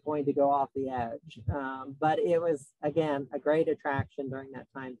weren't going to go off the edge. But it was, again, a great attraction during that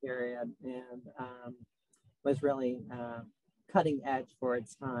time period and was really cutting edge for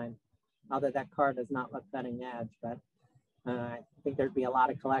its time. Although that car does not look cutting edge, but I think there'd be a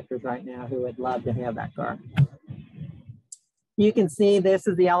lot of collectors right now who would love to have that car. You can see this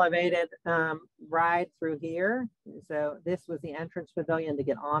is the elevated ride through here. So this was the entrance pavilion to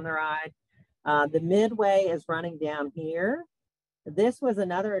get on the ride. The midway is running down here. This was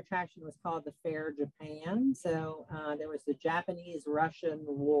another attraction, was called the Fair Japan. So there was the Japanese-Russian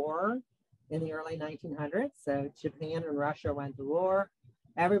War in the early 1900s. So Japan and Russia went to war.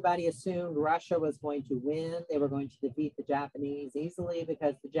 Everybody assumed Russia was going to win. They were going to defeat the Japanese easily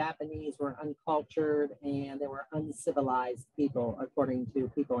because the Japanese were uncultured and they were uncivilized people, according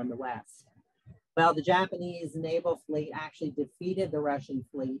to people in the West. Well, the Japanese naval fleet actually defeated the Russian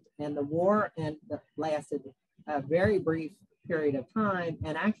fleet, and the war lasted a very brief period of time,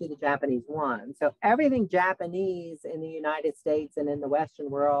 and actually the Japanese won. So everything Japanese in the United States and in the Western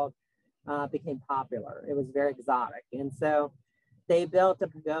world became popular. It was very exotic. And so they built a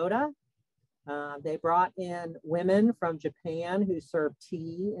pagoda They brought in women from Japan who served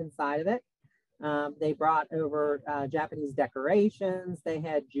tea inside of it. They brought over Japanese decorations. They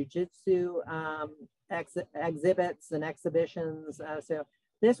had jujitsu exhibits and exhibitions. So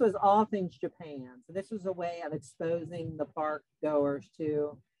this was all things Japan. So this was a way of exposing the park goers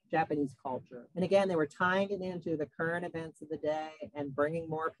to Japanese culture. And again, they were tying it into the current events of the day and bringing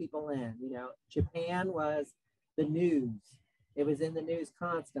more people in. You know, Japan was the news. It was in the news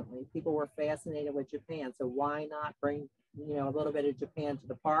constantly. People were fascinated with Japan. So why not bring, you know, a little bit of Japan to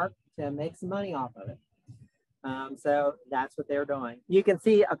the park to make some money off of it? So that's what they're doing. You can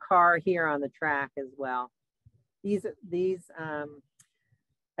see a car here on the track as well. These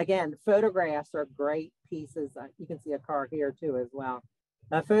again, photographs are great pieces. You can see a car here too as well.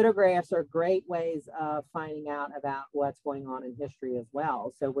 Photographs are great ways of finding out about what's going on in history as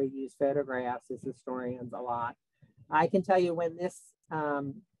well. So we use photographs as historians a lot. I can tell you when this,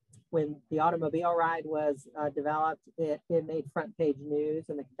 when the automobile ride was developed, it made front page news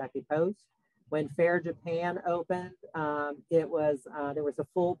in the Kentucky Post. When Fair Japan opened, there was a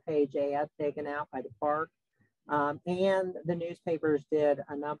full page ad taken out by the park. And the newspapers did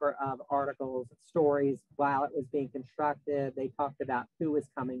a number of articles, stories while it was being constructed. They talked about who was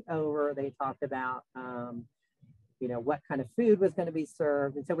coming over. They talked about, you know, what kind of food was going to be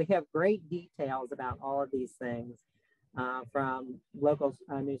served. And so we have great details about all of these things from local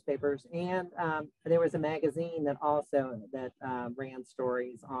newspapers. And there was a magazine that also ran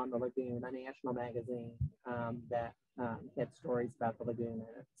stories on the lagoon, a national magazine that had stories about the lagoon in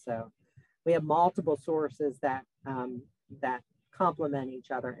it. So we have multiple sources that that complement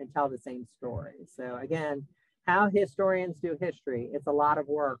each other and tell the same story. So again, how historians do history, it's a lot of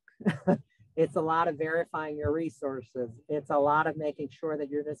work. It's a lot of verifying your resources. It's a lot of making sure that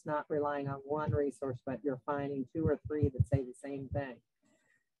you're just not relying on one resource, but you're finding two or three that say the same thing.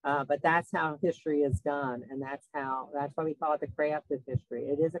 But that's how history is done. And that's why we call it the craft of history.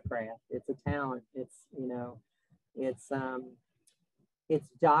 It is a craft, it's a talent. It's, you know, it's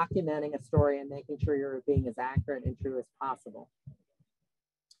documenting a story and making sure you're being as accurate and true as possible.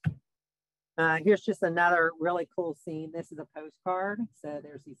 Here's just another really cool scene. This is a postcard. So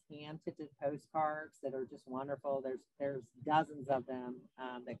there's these hand-tinted postcards that are just wonderful. There's dozens of them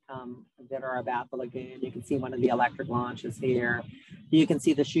that are about the lagoon. You can see one of the electric launches here. You can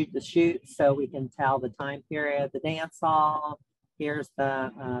see the shoot, so we can tell the time period, the dance hall. Here's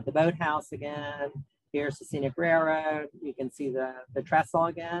the boathouse again. Here's the scenic railroad. You can see the trestle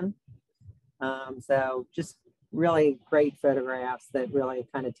again. So just really great photographs that really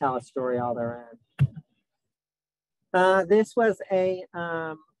kind of tell a story all their own. This was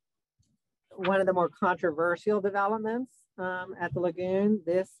one of the more controversial developments at the lagoon.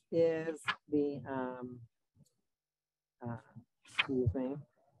 This is the, excuse me,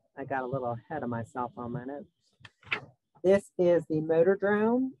 I got a little ahead of myself on my notes. This is the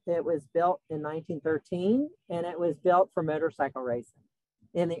Motordrome. It was built in 1913, and it was built for motorcycle racing.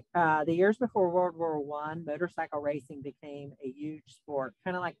 In the years before World War I, motorcycle racing became a huge sport,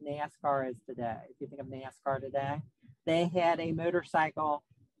 kind of like NASCAR is today. If you think of NASCAR today, they had a motorcycle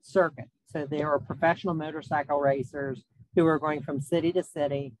circuit. So they were professional motorcycle racers who were going from city to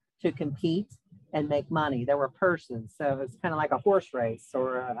city to compete and make money. There were purses. So it's kind of like a horse race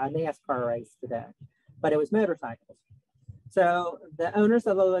or a NASCAR race today, but it was motorcycles. So the owners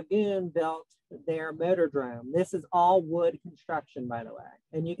of the lagoon built their Motordrome. This is all wood construction, by the way.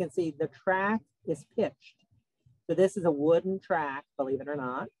 And you can see the track is pitched. So this is a wooden track, believe it or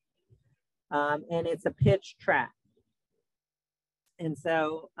not. And it's a pitched track. And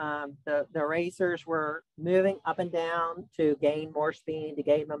so the racers were moving up and down to gain more speed, to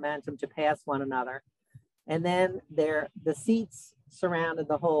gain momentum, to pass one another. And then the seats surrounded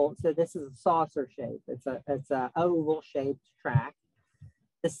the whole. So this is a saucer shape. It's a oval shaped track.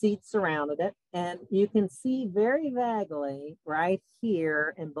 The seats surrounded it, and you can see very vaguely right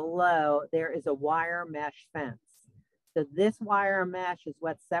here and below, there is a wire mesh fence. So this wire mesh is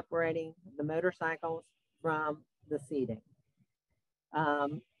what's separating the motorcycles from the seating.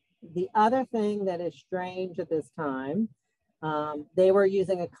 The other thing that is strange at this time, they were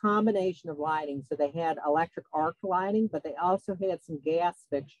using a combination of lighting. So they had electric arc lighting, but they also had some gas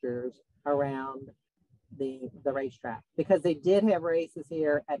fixtures around the racetrack because they did have races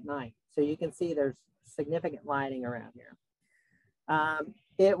here at night. So you can see there's significant lighting around here.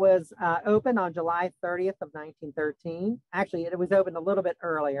 It was opened on July 30th of 1913. Actually, it was opened a little bit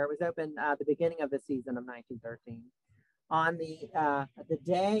earlier. It was opened at the beginning of the season of 1913. On the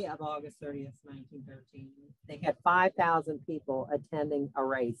day of August 30th, 1913, they had 5,000 people attending a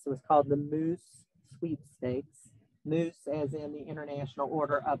race. It was called the Moose Sweepstakes. Moose as in the International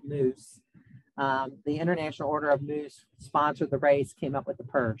Order of Moose. The International Order of Moose sponsored the race, came up with the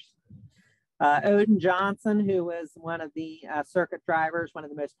purse. Odin Johnson, who was one of the circuit drivers, one of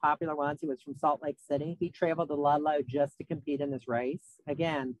the most popular ones, he was from Salt Lake City. He traveled to Ludlow just to compete in this race.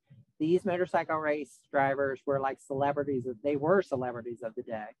 Again, these motorcycle race drivers were like celebrities. They were celebrities of the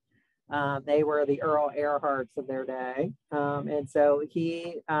day. They were the Earl Earharts of their day. And so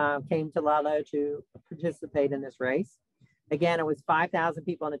he came to Ludlow to participate in this race. Again, it was 5,000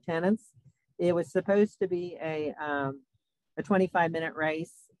 people in attendance. It was supposed to be a 25-minute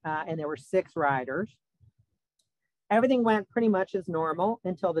race, and there were 6 riders. Everything went pretty much as normal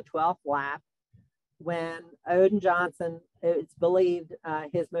until the 12th lap, when Odin Johnson, it's believed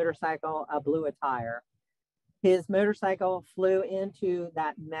his motorcycle blew a tire. His motorcycle flew into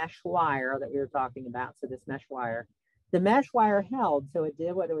that mesh wire that we were talking about. So this mesh wire, the mesh wire held, so it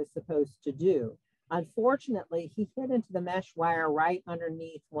did what it was supposed to do. Unfortunately, he hit into the mesh wire right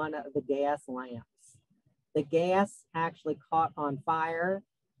underneath one of the gas lamps. The gas actually caught on fire,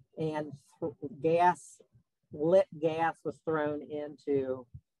 and lit gas was thrown into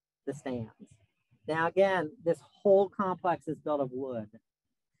the stands. Now, again, this whole complex is built of wood.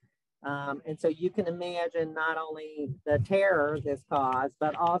 And so you can imagine not only the terror this caused,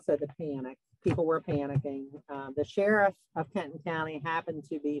 but also the panic. People were panicking. The sheriff of Kenton County happened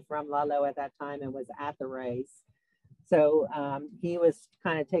to be from Ludlow at that time and was at the race. So he was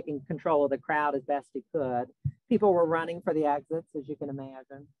kind of taking control of the crowd as best he could. People were running for the exits, as you can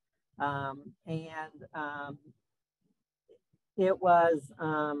imagine. It was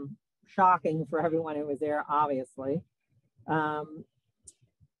shocking for everyone who was there, obviously.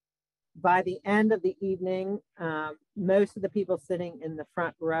 By the end of the evening, most of the people sitting in the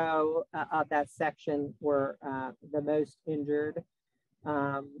front row of that section were the most injured.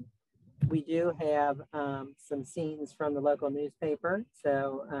 We do have some scenes from the local newspaper.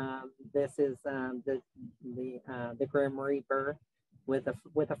 So this is the Grim Reaper with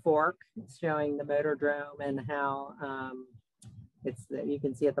a fork showing the motordrome and how you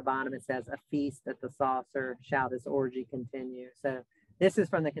can see at the bottom it says, "A feast at the saucer, shall this orgy continue." So this is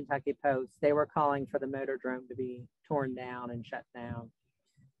from the Kentucky Post. They were calling for the motordrome to be torn down and shut down.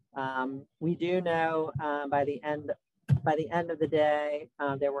 We do know by the end of the day,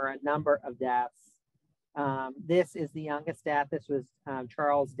 there were a number of deaths. This is the youngest death. This was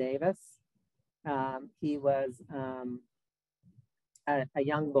Charles Davis. He was a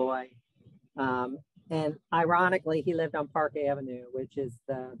young boy. And ironically, he lived on Park Avenue, which is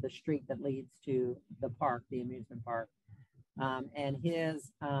the street that leads to the park, the amusement park. And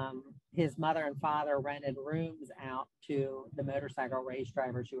his mother and father rented rooms out to the motorcycle race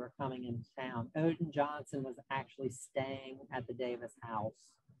drivers who were coming into town. Odin Johnson was actually staying at the Davis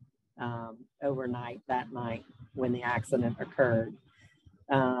house overnight that night when the accident occurred.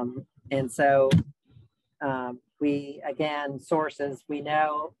 And so sources, we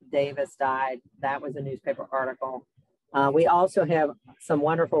know Davis died. That was a newspaper article. We also have some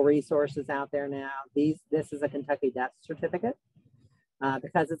wonderful resources out there now. This is a Kentucky death certificate.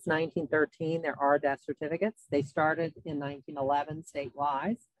 Because it's 1913, there are death certificates. They started in 1911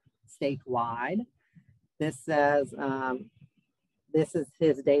 statewide. This says, this is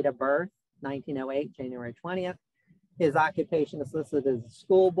his date of birth, 1908, January 20th. His occupation is listed as a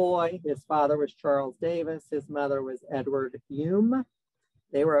schoolboy. His father was Charles Davis. His mother was Edward Hume.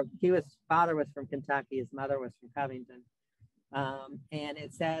 Father was from Kentucky. His mother was from Covington. And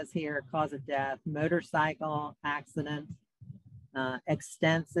it says here, cause of death, motorcycle accident,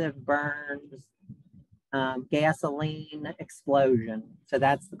 extensive burns, gasoline explosion. So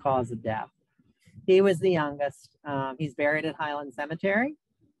that's the cause of death. He was the youngest. He's buried at Highland Cemetery.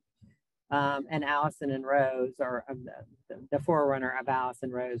 And Allison and Rose, or the forerunner of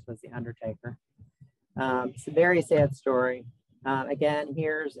Allison Rose, was the undertaker. It's a very sad story. Again,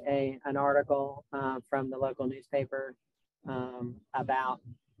 here's an article from the local newspaper about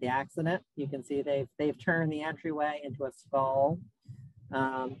the accident. You can see they've turned the entryway into a skull.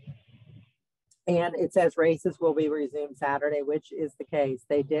 And it says races will be resumed Saturday, which is the case.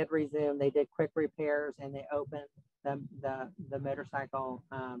 They did resume. They did quick repairs, and they opened the motorcycle,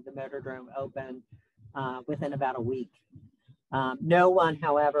 the motordrome opened within about a week. No one,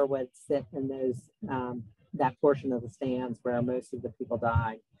 however, would sit in that portion of the stands where most of the people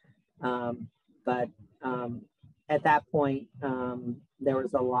died. But at that point, there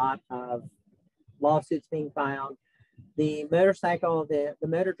was a lot of lawsuits being filed. The motorcycle, the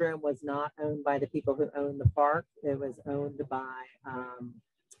motordrome was not owned by the people who owned the park. It was owned by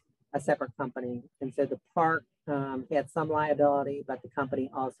a separate company. And so the park had some liability, but the company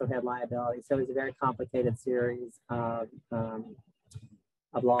also had liability. So it was a very complicated series of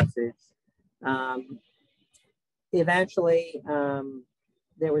lawsuits. Eventually,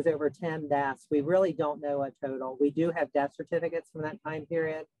 there was over 10 deaths. We really don't know a total. We do have death certificates from that time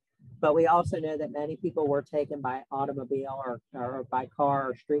period, but we also know that many people were taken by automobile or by car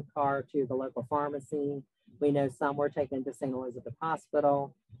or streetcar to the local pharmacy. We know some were taken to St. Elizabeth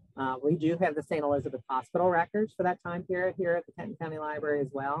Hospital. We do have the St. Elizabeth Hospital records for that time period here at the Kenton County Library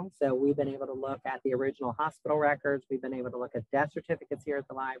as well. So we've been able to look at the original hospital records. We've been able to look at death certificates here at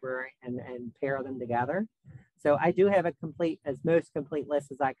the library and pair them together. So I do have a most complete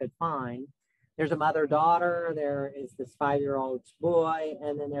list as I could find. There's a mother-daughter, there is this 5-year-old boy,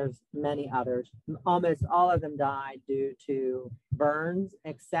 and then there's many others. Almost all of them died due to burns,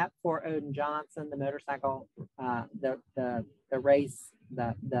 except for Odin Johnson, the motorcycle, the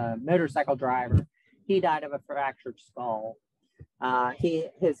motorcycle driver. He died of a fractured skull.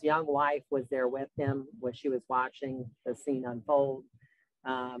 His young wife was there with him when she was watching the scene unfold.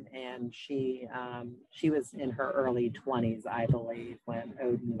 And she was in her early 20s, I believe, when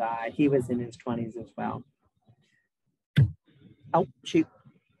Odin died. He was in his 20s as well. Oh, shoot,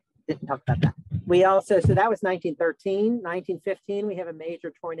 didn't talk about that. We also, so that was 1913. 1915, we have a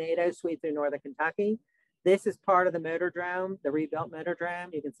major tornado sweep through northern Kentucky. This is part of the Motordrome, the rebuilt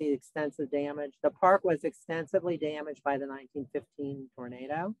Motordrome. You can see extensive damage. The park was extensively damaged by the 1915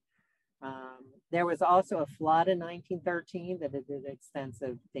 tornado. There was also a flood in 1913 that did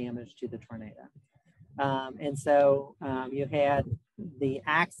extensive damage to the tornado. And so you had the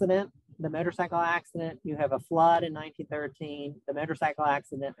accident, the motorcycle accident, you have a flood in 1913, the motorcycle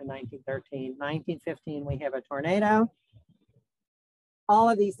accident in 1913, 1915, we have a tornado. All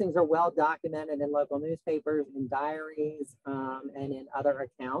of these things are well documented in local newspapers, in diaries, and in other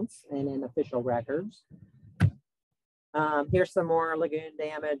accounts and in official records. Here's some more lagoon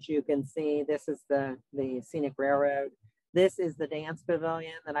damage. You can see this is the scenic railroad. This is the dance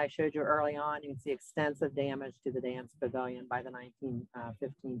pavilion that I showed you early on. You can see extensive damage to the dance pavilion by the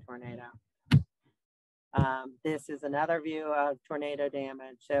 1915 tornado. This is another view of tornado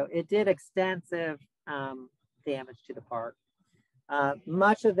damage. So it did extensive damage to the park.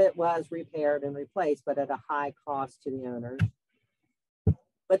 Much of it was repaired and replaced, but at a high cost to the owners.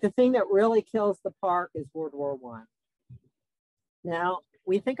 But the thing that really kills the park is World War I. Now,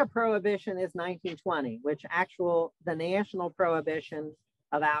 we think of prohibition as 1920, which the national prohibition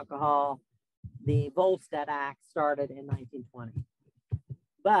of alcohol, the Volstead Act, started in 1920.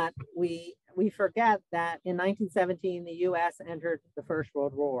 But we forget that in 1917, the US entered the First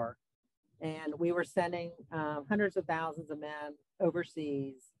World War, and we were sending hundreds of thousands of men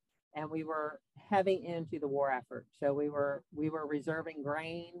overseas, and we were heavy into the war effort. So we were reserving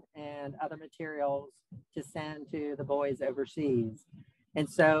grain and other materials to send to the boys overseas. And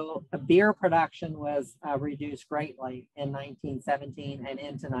so beer production was reduced greatly in 1917 and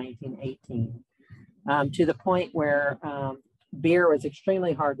into 1918, to the point where beer was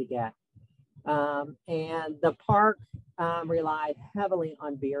extremely hard to get. And the park relied heavily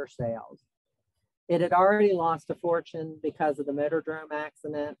on beer sales. It had already lost a fortune because of the Motordrome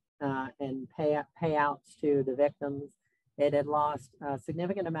accident and payouts to the victims. It had lost a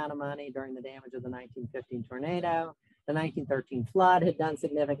significant amount of money during the damage of the 1915 tornado. The 1913 flood had done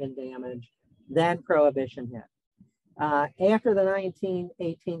significant damage. Then Prohibition hit. After the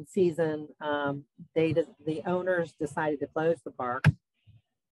 1918 season, the owners decided to close the park.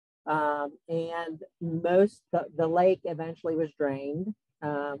 And the lake eventually was drained.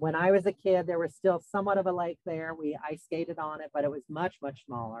 When I was a kid, there was still somewhat of a lake there. I ice skated on it, but it was much, much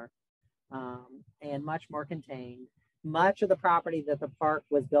smaller and much more contained. Much of the property that the park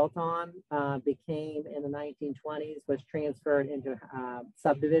was built on became, in the 1920s, was transferred into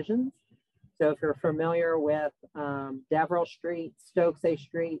subdivisions. So if you're familiar with Deverell Street, Stokesay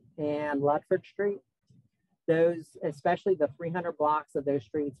Street, and Ludford Street, those, especially the 300 blocks of those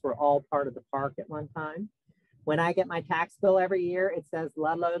streets, were all part of the park at one time. When I get my tax bill every year, it says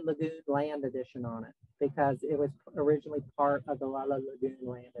Ludlow Lagoon Land Edition on it because it was originally part of the Ludlow Lagoon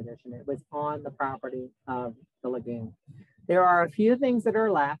Land Edition. It was on the property of the lagoon. There are a few things that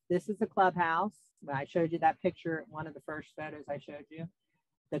are left. This is the clubhouse. I showed you that picture, one of the first photos I showed you.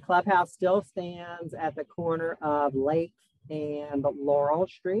 The clubhouse still stands at the corner of Lake and Laurel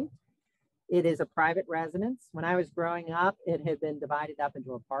Street. It is a private residence. When I was growing up, it had been divided up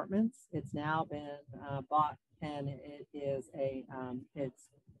into apartments. It's now been bought, and it is it's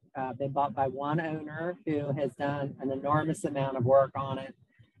been bought by one owner who has done an enormous amount of work on it.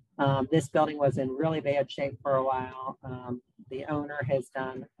 This building was in really bad shape for a while. The owner has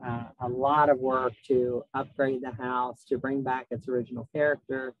done a lot of work to upgrade the house, to bring back its original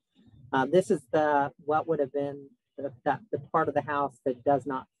character. This is what would have been the part of the house that does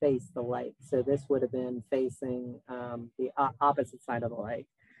not face the lake. So this would have been facing the opposite side of the lake.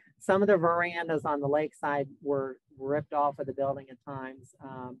 Some of the verandas on the lakeside were ripped off of the building at times,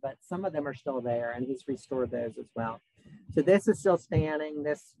 but some of them are still there, and he's restored those as well. So this is still standing.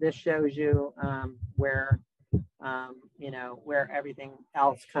 This shows you where, you know, where everything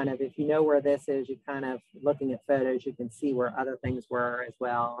else kind of, if you know where this is, you kind of looking at photos, you can see where other things were as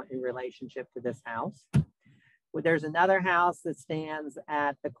well in relationship to this house. There's another house that stands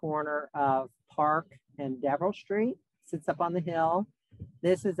at the corner of Park and Deverell Street, sits up on the hill.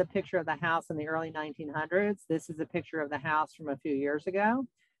 This is a picture of the house in the early 1900s. This is a picture of the house from a few years ago.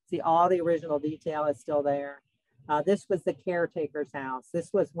 See, all the original detail is still there. This was the caretaker's house.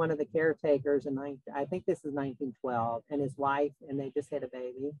 This was one of the caretakers in, I think this is 1912, and his wife, and they just had a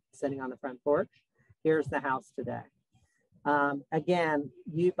baby sitting on the front porch. Here's the house today. Again,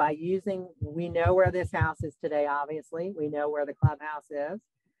 by using, we know where this house is today, obviously. We know where the clubhouse is.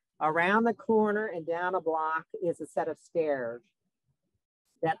 Around the corner and down a block is a set of stairs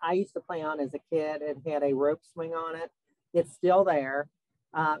that I used to play on as a kid. It had a rope swing on it. It's still there.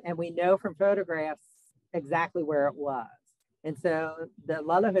 And we know from photographs exactly where it was. And so the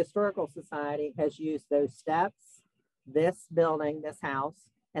Ludlow Historical Society has used those steps, this building, this house,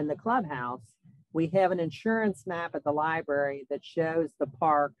 and the clubhouse. We have an insurance map at the library that shows the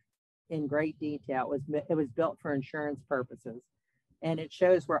park in great detail. It was built for insurance purposes. And it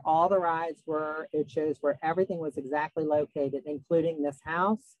shows where all the rides were. It shows where everything was exactly located, including this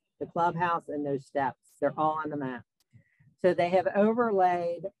house, the clubhouse, and those steps. They're all on the map. So they have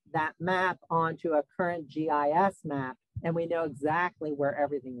overlaid that map onto a current GIS map, and we know exactly where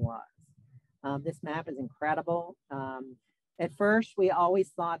everything was. This map is incredible. At first, we always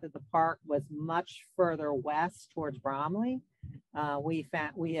thought that the park was much further west towards Bromley. We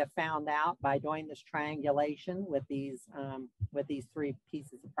have found out by doing this triangulation with these three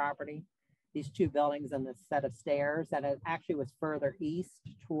pieces of property, these two buildings and this set of stairs, that it actually was further east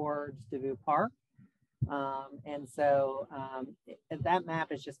towards DeVue Park. And so that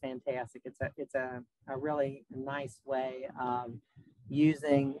map is just fantastic. It's a really nice way of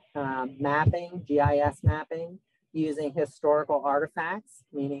using mapping, GIS mapping, using historical artifacts,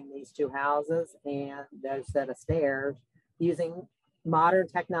 meaning these two houses and those set of stairs, using modern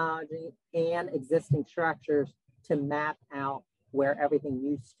technology and existing structures to map out where everything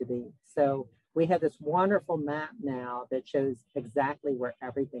used to be. So we have this wonderful map now that shows exactly where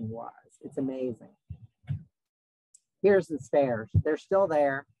everything was. It's amazing. Here's the stairs. They're still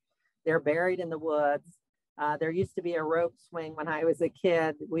there. They're buried in the woods. There used to be a rope swing when I was a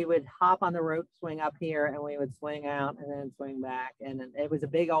kid. We would hop on the rope swing up here and we would swing out and then swing back. And it was a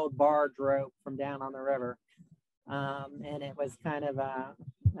big old barge rope from down on the river. And it was kind of a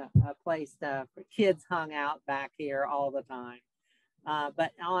place for kids hung out back here all the time.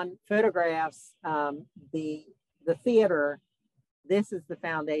 But on photographs, the theater, this is the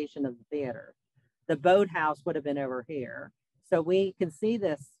foundation of the theater. The boathouse would have been over here. So we can see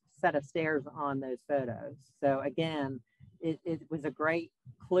this set of stairs on those photos. So again, it was a great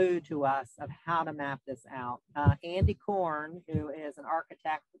clue to us of how to map this out. Andy Korn, who is an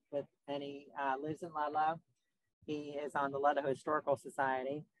architect and he lives in Ludlow. He is on the Ludlow Historical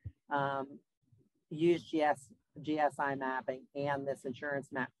Society, used GSI mapping and this insurance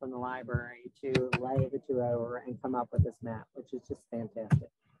map from the library to lay the two over and come up with this map, which is just fantastic.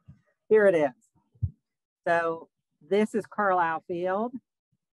 Here it is. So this is Carlisle Field.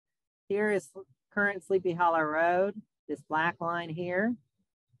 Here is current Sleepy Hollow Road, this black line here.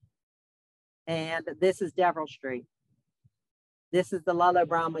 And this is Deverell Street. This is the Ludlow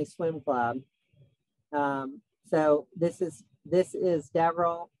Bromley Swim Club. So this is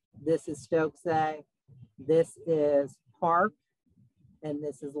Deverell, this is Stokesay, this is Park, and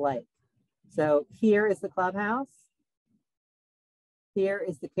this is Lake. So here is the clubhouse. Here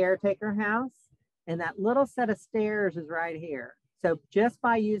is the caretaker house. And that little set of stairs is right here. So just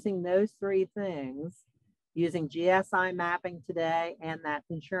by using those three things, using GSI mapping today and that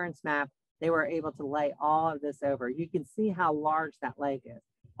insurance map, they were able to lay all of this over. You can see how large that lake is.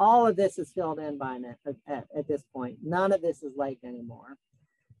 All of this is filled in by at this point. None of this is lake anymore.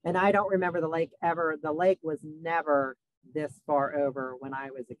 And I don't remember the lake ever. The lake was never this far over when I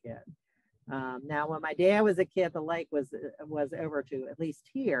was a kid. Now, when my dad was a kid, the lake was over to at least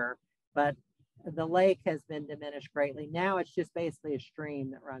here, but the lake has been diminished greatly. Now it's just basically a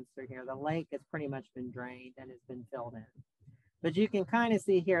stream that runs through here. The lake has pretty much been drained and has been filled in. But you can kind of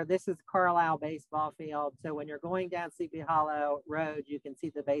see here, this is Carlisle baseball field. So when you're going down Sleepy Hollow Road, you can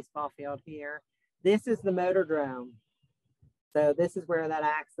see the baseball field here. This is the Motordrome. So this is where that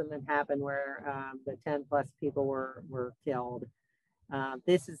accident happened, where the 10+ people were killed.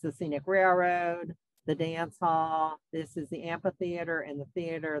 This is the scenic railroad, the dance hall. This is the amphitheater and the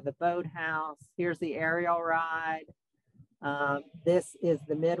theater, the boathouse. Here's the aerial ride. This is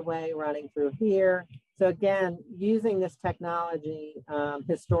the midway running through here. So again, using this technology,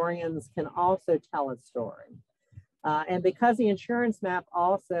 historians can also tell a story. And because the insurance map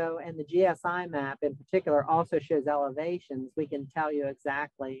also, and the GSI map in particular, also shows elevations, we can tell you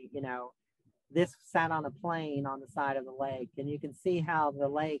exactly, you know, this sat on a plane on the side of the lake, and you can see how the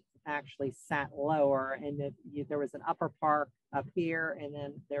lake actually sat lower, and there was an upper park up here, and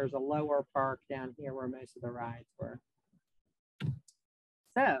then there's a lower park down here where most of the rides were.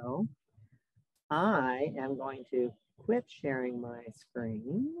 So I am going to quit sharing my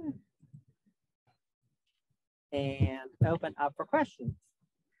screen and open up for questions.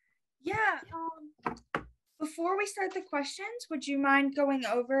 Yeah. Before we start the questions, would you mind going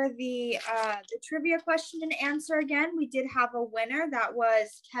over the trivia question and answer again? We did have a winner. That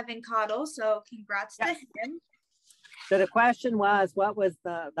was Kevin Cottle. So congrats to him. So the question was, what was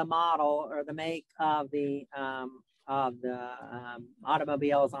the model or the make of the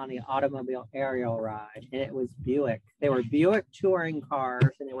automobiles on the automobile aerial ride? And it was Buick. They were Buick touring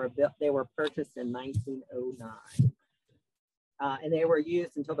cars, and they were purchased in 1909. And they were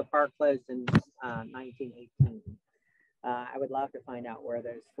used until the park closed in 1918. I would love to find out where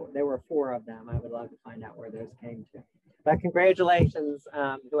there were 4 of them. I would love to find out where those came to. But congratulations,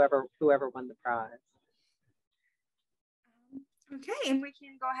 whoever won the prize. Okay, and we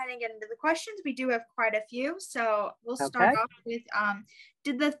can go ahead and get into the questions. We do have quite a few. So we'll start off with,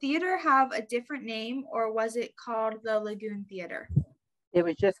 did the theater have a different name, or was it called the Lagoon Theater? It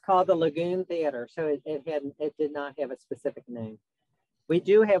was just called the Lagoon Theater, so it did not have a specific name. We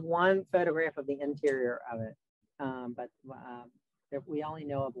do have one photograph of the interior of it, but we only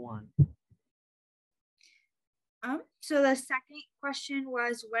know of one. So the second question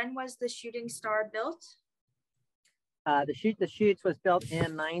was, when was the Shooting Star built? The Chutes was built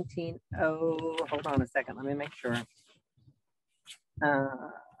in hold on a second, let me make sure.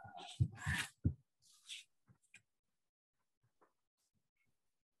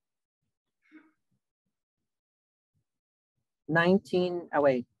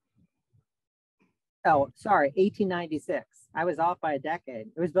 1896. I was off by a decade.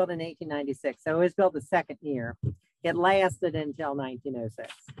 It was built in 1896. So it was built the second year. It lasted until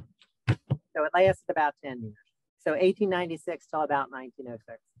 1906. So it lasted about 10 years. So 1896 till about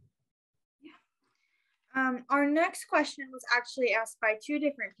 1906. Yeah. Our next question was actually asked by 2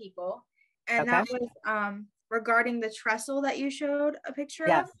 different people. And that was regarding the trestle that you showed a picture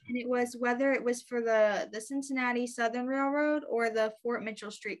of, and it was whether it was for the Cincinnati Southern Railroad or the Fort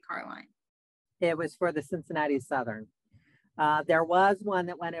Mitchell streetcar line. It was for the Cincinnati Southern. There was one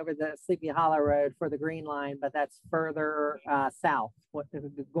that went over the Sleepy Hollow Road for the Green Line, but that's further south.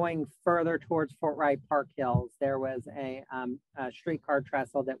 Going further towards Fort Wright Park Hills, there was a streetcar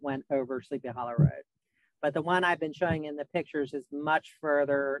trestle that went over Sleepy Hollow Road. But the one I've been showing in the pictures is much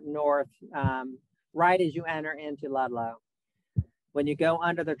further north, right as you enter into Ludlow. When you go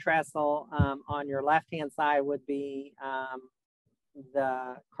under the trestle, on your left-hand side would be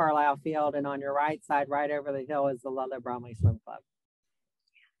the Carlisle Field, and on your right side, right over the hill, is the Ludlow Bromley Swim Club.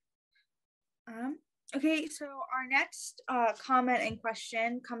 Okay, so our next comment and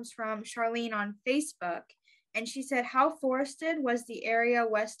question comes from Charlene on Facebook, and she said, how forested was the area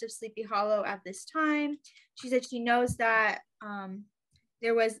west of Sleepy Hollow at this time? She said she knows that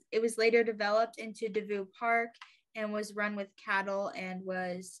it was later developed into Devou Park and was run with cattle and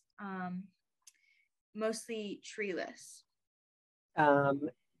was mostly treeless.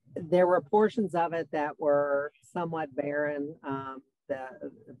 There were portions of it that were somewhat barren.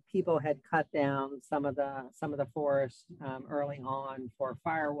 The people had cut down some of the forest early on for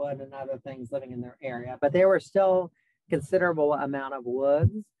firewood and other things living in their area, but there were still considerable amount of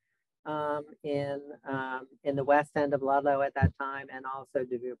woods in the west end of Ludlow at that time, and also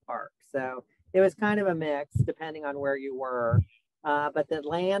Devou Park. So it was kind of a mix depending on where you were. But the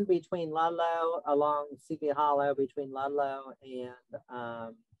land between Ludlow, along Sleepy Hollow, between Ludlow and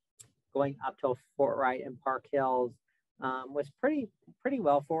going up to Fort Wright and Park Hills, was pretty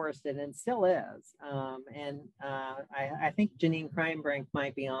well forested, and still is. I think Janine Crimebrink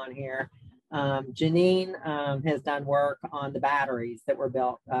might be on here. Janine has done work on the batteries that were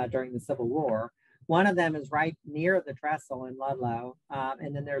built during the Civil War. One of them is right near the trestle in Ludlow,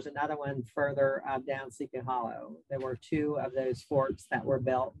 and then there's another one further down Sleepy Hollow. There were 2 of those forts that were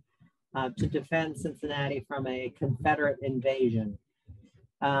built to defend Cincinnati from a Confederate invasion.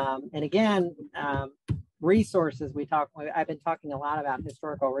 And again, resources, I've been talking a lot about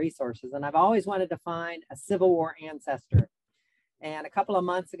historical resources, and I've always wanted to find a Civil War ancestor. And a couple of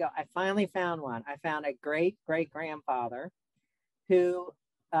months ago, I finally found one. I found a great-great-grandfather who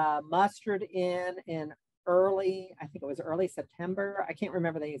mustered in early, I think it was early September. I can't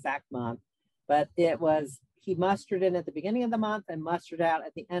remember the exact month, but he mustered in at the beginning of the month and mustered out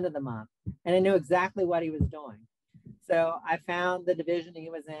at the end of the month. And I knew exactly what he was doing. So I found the division he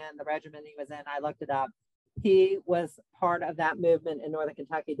was in, the regiment he was in. I looked it up. He was part of that movement in Northern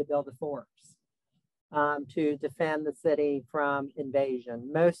Kentucky to build the forts, to defend the city from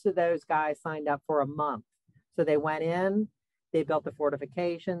invasion. Most of those guys signed up for a month. So they went in, they built the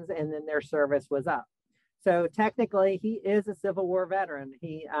fortifications, and then their service was up. So technically, he is a Civil War veteran.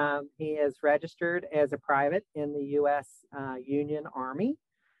 He is registered as a private in the U.S. Union Army.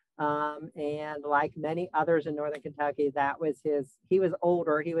 And like many others in Northern Kentucky, he was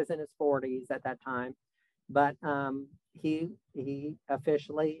older. He was in his 40s at that time. But he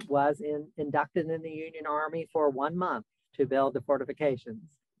officially was inducted in the Union Army for 1 month to build the fortifications.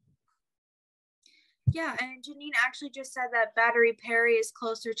 Yeah, and Janine actually just said that Battery Perry is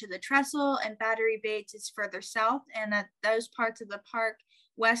closer to the trestle and Battery Bates is further south, and that those parts of the park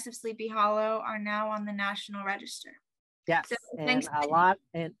west of Sleepy Hollow are now on the National Register. Yes, so, and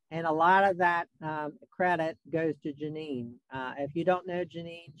a lot of that credit goes to Janine. If you don't know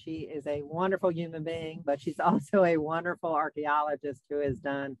Janine, she is a wonderful human being, but she's also a wonderful archaeologist who has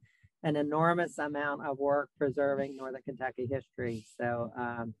done an enormous amount of work preserving Northern Kentucky history. So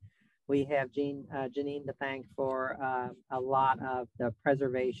we have Janine to thank for a lot of the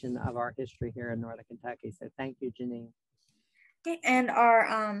preservation of our history here in Northern Kentucky. So thank you, Janine. Okay, and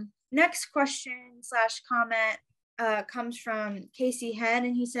our next question/comment comes from Casey Head,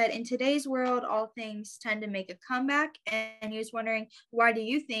 and he said, in today's world, all things tend to make a comeback, and he was wondering, why do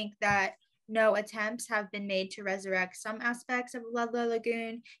you think that no attempts have been made to resurrect some aspects of Ludlow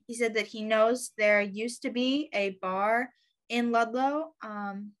Lagoon? He said that he knows there used to be a bar in Ludlow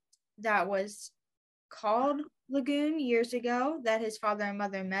that was called Lagoon years ago that his father and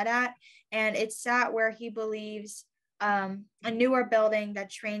mother met at, and it sat where he believes a newer building that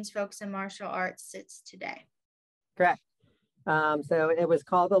trains folks in martial arts sits today. Correct. So it was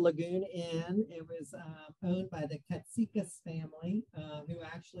called the Lagoon Inn. It was owned by the Katsikas family, who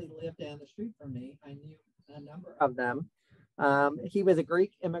actually lived down the street from me. I knew a number of them. He was a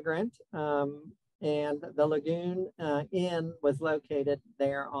Greek immigrant, and the Lagoon Inn was located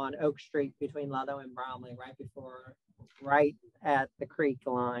there on Oak Street between Ludlow and Bromley, right at the creek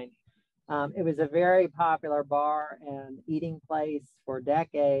line. It was a very popular bar and eating place for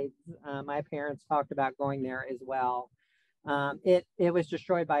decades. My parents talked about going there as well. It was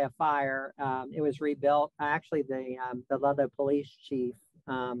destroyed by a fire. It was rebuilt. Actually, the Ludlow police chief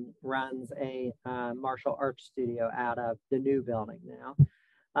runs a martial arts studio out of the new building now.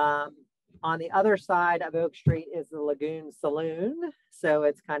 On the other side of Oak Street is the Lagoon Saloon. So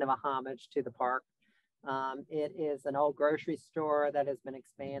it's kind of a homage to the park. It is an old grocery store that has been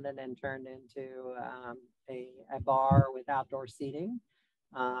expanded and turned into a bar with outdoor seating.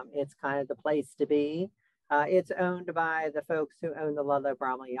 It's kind of the place to be. It's owned by the folks who owned the Ludlow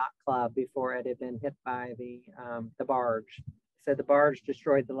Bromley Yacht Club before it had been hit by the barge. So the barge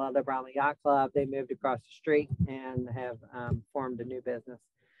destroyed the Ludlow Bromley Yacht Club. They moved across the street and have formed a new business.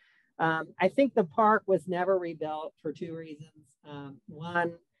 I think the park was never rebuilt for two reasons.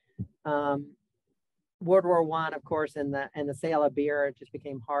 One, World War I, of course, and the sale of beer, it just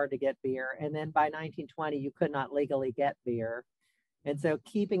became hard to get beer. And then by 1920, you could not legally get beer. And so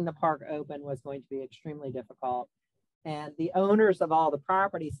keeping the park open was going to be extremely difficult. And the owners of all the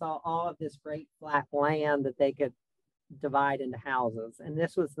property saw all of this great flat land that they could divide into houses. And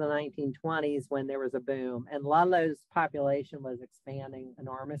this was the 1920s when there was a boom. And Ludlow's population was expanding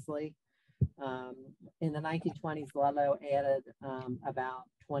enormously. In the 1920s, Ludlow added about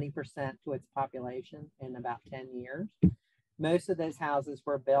 20% to its population in about 10 years. Most of those houses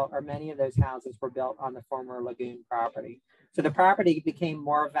were built, or many of those houses were built on the former Lagoon property. So the property became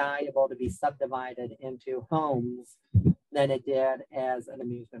more valuable to be subdivided into homes than it did as an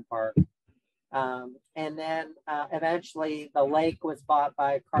amusement park. And then eventually the lake was bought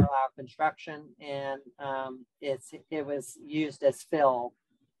by Carlisle Construction, and it was used as fill.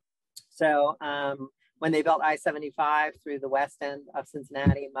 So when they built I-75 through the west end of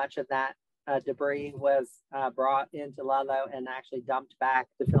Cincinnati, much of that debris was brought into Ludlow and actually dumped back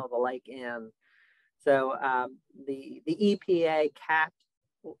to fill the lake in. So the EPA capped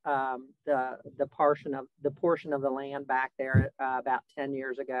the portion of the land back there about 10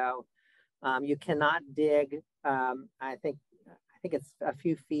 years ago. You cannot dig. I think it's a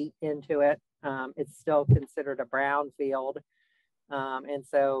few feet into it. it's still considered a brownfield. And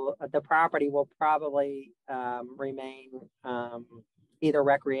so the property will probably remain either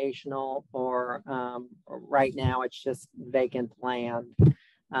recreational or right now it's just vacant land.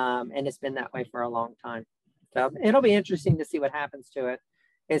 And it's been that way for a long time. So it'll be interesting to see what happens to it.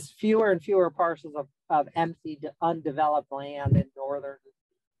 As fewer and fewer parcels of empty, undeveloped land in northern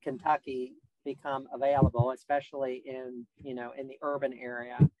Kentucky become available, especially in the urban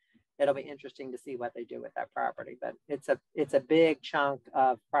area. It'll be interesting to see what they do with that property. But it's a big chunk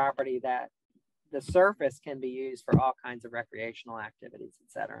of property that the surface can be used for all kinds of recreational activities,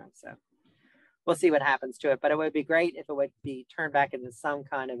 etc. So we'll see what happens to it. But it would be great if it would be turned back into some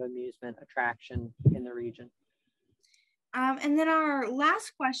kind of amusement attraction in the region. And then our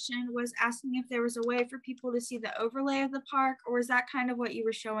last question was asking if there was a way for people to see the overlay of the park, or is that kind of what you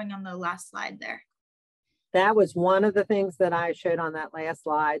were showing on the last slide there? That was one of the things that I showed on that last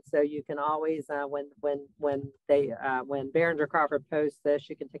slide. So you can always, when Behringer-Crawford posts this,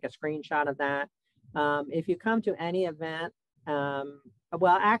 you can take a screenshot of that. If you come to any event,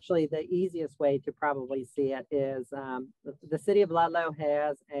 well, actually, the easiest way to probably see it is the city of Ludlow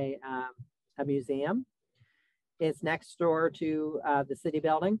has a museum. It's next door to the city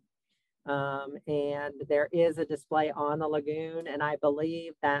building. And there is a display on the lagoon, and I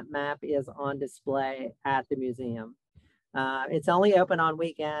believe that map is on display at the museum. It's only open on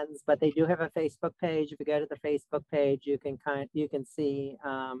weekends, but they do have a Facebook page. If you go to the Facebook page, you can see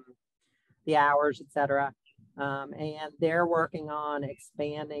the hours, etc. And they're working on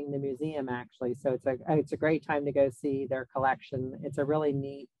expanding the museum, actually. So it's a great time to go see their collection. It's a really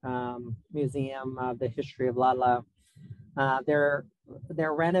neat museum of the history of Ludlow. They're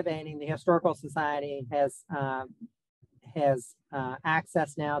renovating. The Historical Society has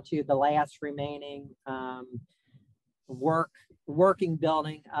access now to the last remaining working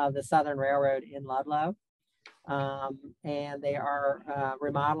building of the Southern Railroad in Ludlow. And they are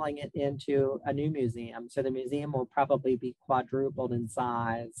remodeling it into a new museum. So the museum will probably be quadrupled in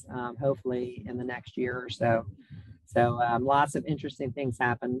size, hopefully in the next year or so. So lots of interesting things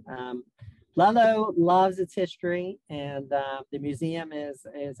happen. Ludlow loves its history, and the museum is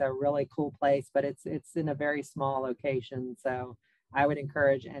a really cool place, but it's in a very small location. So I would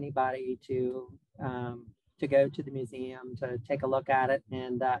encourage anybody to go to the museum, to take a look at it.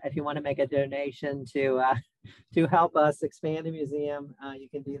 And if you want to make a donation to help us expand the museum, you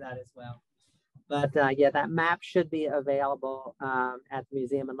can do that as well. But yeah, that map should be available at the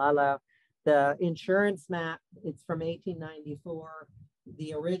museum in Ludlow. The insurance map, it's from 1894.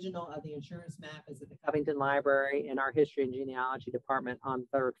 The original of the insurance map is at the Covington Library in our History and Genealogy department on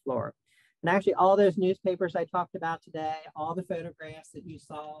the 3rd floor. And actually all those newspapers I talked about today, all the photographs that you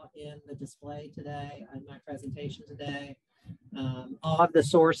saw in the display today, in my presentation today, all of the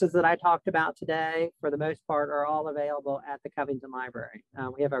sources that I talked about today, for the most part, are all available at the Covington Library.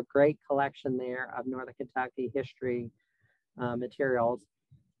 We have a great collection there of Northern Kentucky history materials.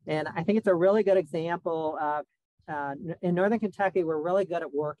 And I think it's a really good example of, in Northern Kentucky, we're really good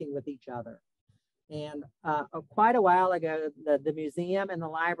at working with each other. And quite a while ago, the museum and the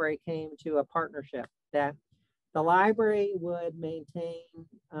library came to a partnership that the library would maintain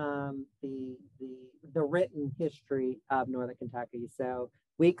the written history of Northern Kentucky. So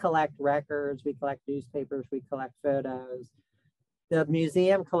we collect records, we collect newspapers, we collect photos. The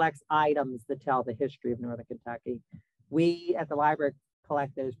museum collects items that tell the history of Northern Kentucky. We at the library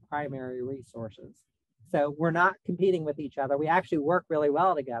collect those primary resources. So we're not competing with each other. We actually work really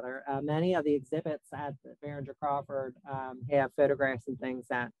well together. Many of the exhibits at the Behringer-Crawford have photographs and things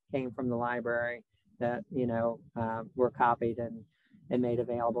that came from the library that, were copied and made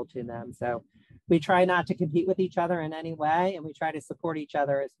available to them. So we try not to compete with each other in any way, and we try to support each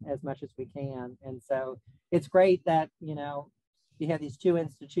other as much as we can. And so it's great that, you have these two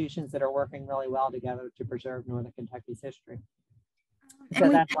institutions that are working really well together to preserve Northern Kentucky's history. So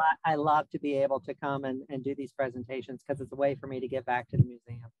that's why I love to be able to come and do these presentations, because it's a way for me to get back to the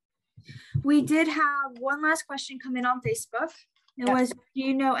museum. We did have one last question come in on Facebook. It was, do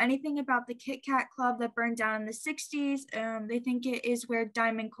you know anything about the Kit Kat Club that burned down in the 60s? They think it is where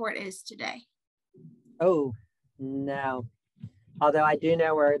Diamond Court is today. Oh, no. Although I do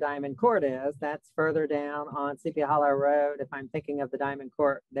know where Diamond Court is. That's further down on Sepia Hollow Road. If I'm thinking of the Diamond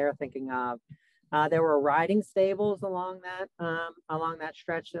Court they're thinking of. There were riding stables along that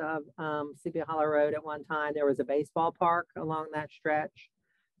stretch of Sepia Hollow Road at one time. There was a baseball park along that stretch.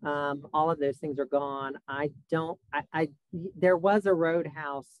 All of those things are gone. There was a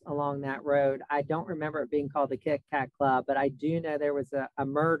roadhouse along that road. I don't remember it being called the Kit Kat Club, but I do know there was a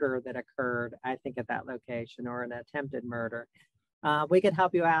murder that occurred, I think, at that location, or an attempted murder. we can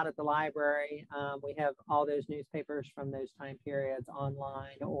help you out at the library. We have all those newspapers from those time periods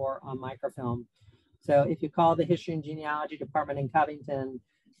online or on microfilm. So if you call the History and Genealogy Department in Covington,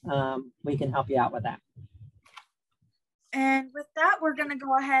 we can help you out with that. And with that, we're going to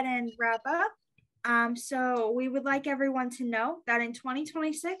go ahead and wrap up. So we would like everyone to know that in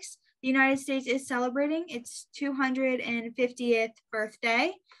 2026, the United States is celebrating its 250th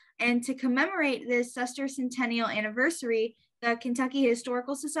birthday. And to commemorate this sesquicentennial anniversary, the Kentucky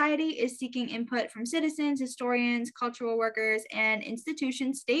Historical Society is seeking input from citizens, historians, cultural workers, and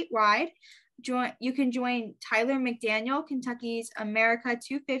institutions statewide. You can join Tyler McDaniel, Kentucky's America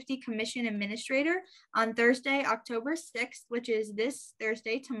 250 Commission Administrator, on Thursday, October 6th, which is this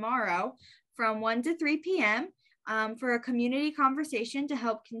Thursday, tomorrow, from 1 to 3 p.m. For a community conversation to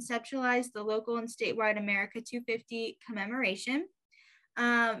help conceptualize the local and statewide America 250 commemoration.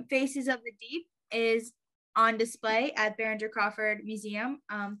 Faces of the Deep is on display at Behringer-Crawford Museum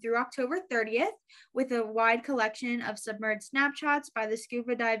through October 30th with a wide collection of submerged snapshots by the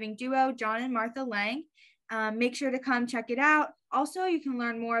scuba diving duo John and Martha Lang. Make sure to come check it out. Also, you can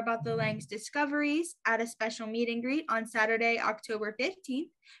learn more about the Lang's discoveries at a special meet and greet on Saturday, October 15th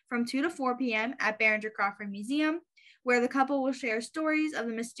from 2 to 4 p.m. at Behringer-Crawford Museum, where the couple will share stories of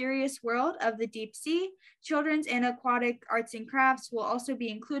the mysterious world of the deep sea. Children's and aquatic arts and crafts will also be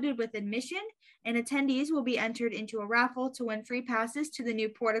included with admission, and attendees will be entered into a raffle to win free passes to the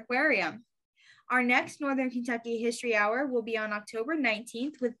Newport Aquarium. Our next Northern Kentucky History Hour will be on October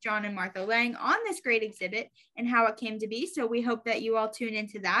 19th with John and Martha Lang on this great exhibit and how it came to be, so we hope that you all tune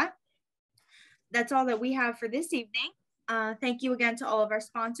into that. That's all that we have for this evening. Thank you again to all of our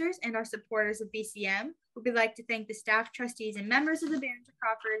sponsors and our supporters of BCM. We would like to thank the staff, trustees, and members of the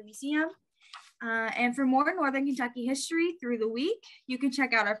Behringer-Crawford Museum. And for more Northern Kentucky history through the week, you can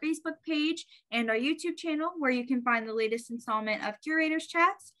check out our Facebook page and our YouTube channel, where you can find the latest installment of Curators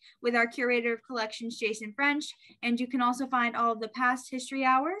Chats with our Curator of Collections, Jason French. And you can also find all of the past history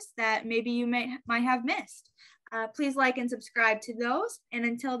hours that maybe you might have missed. Please like and subscribe to those. And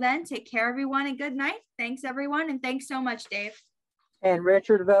until then, take care, everyone, and good night. Thanks, everyone. And thanks so much, Dave. And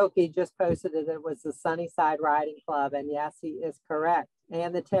Richard Vokey just posted that it was the Sunnyside Riding Club. And yes, he is correct.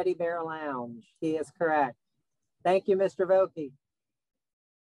 And the Teddy Bear Lounge. He is correct. Thank you, Mr. Vokey.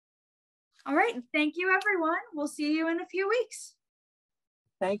 All right. Thank you, everyone. We'll see you in a few weeks.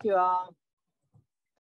 Thank you all.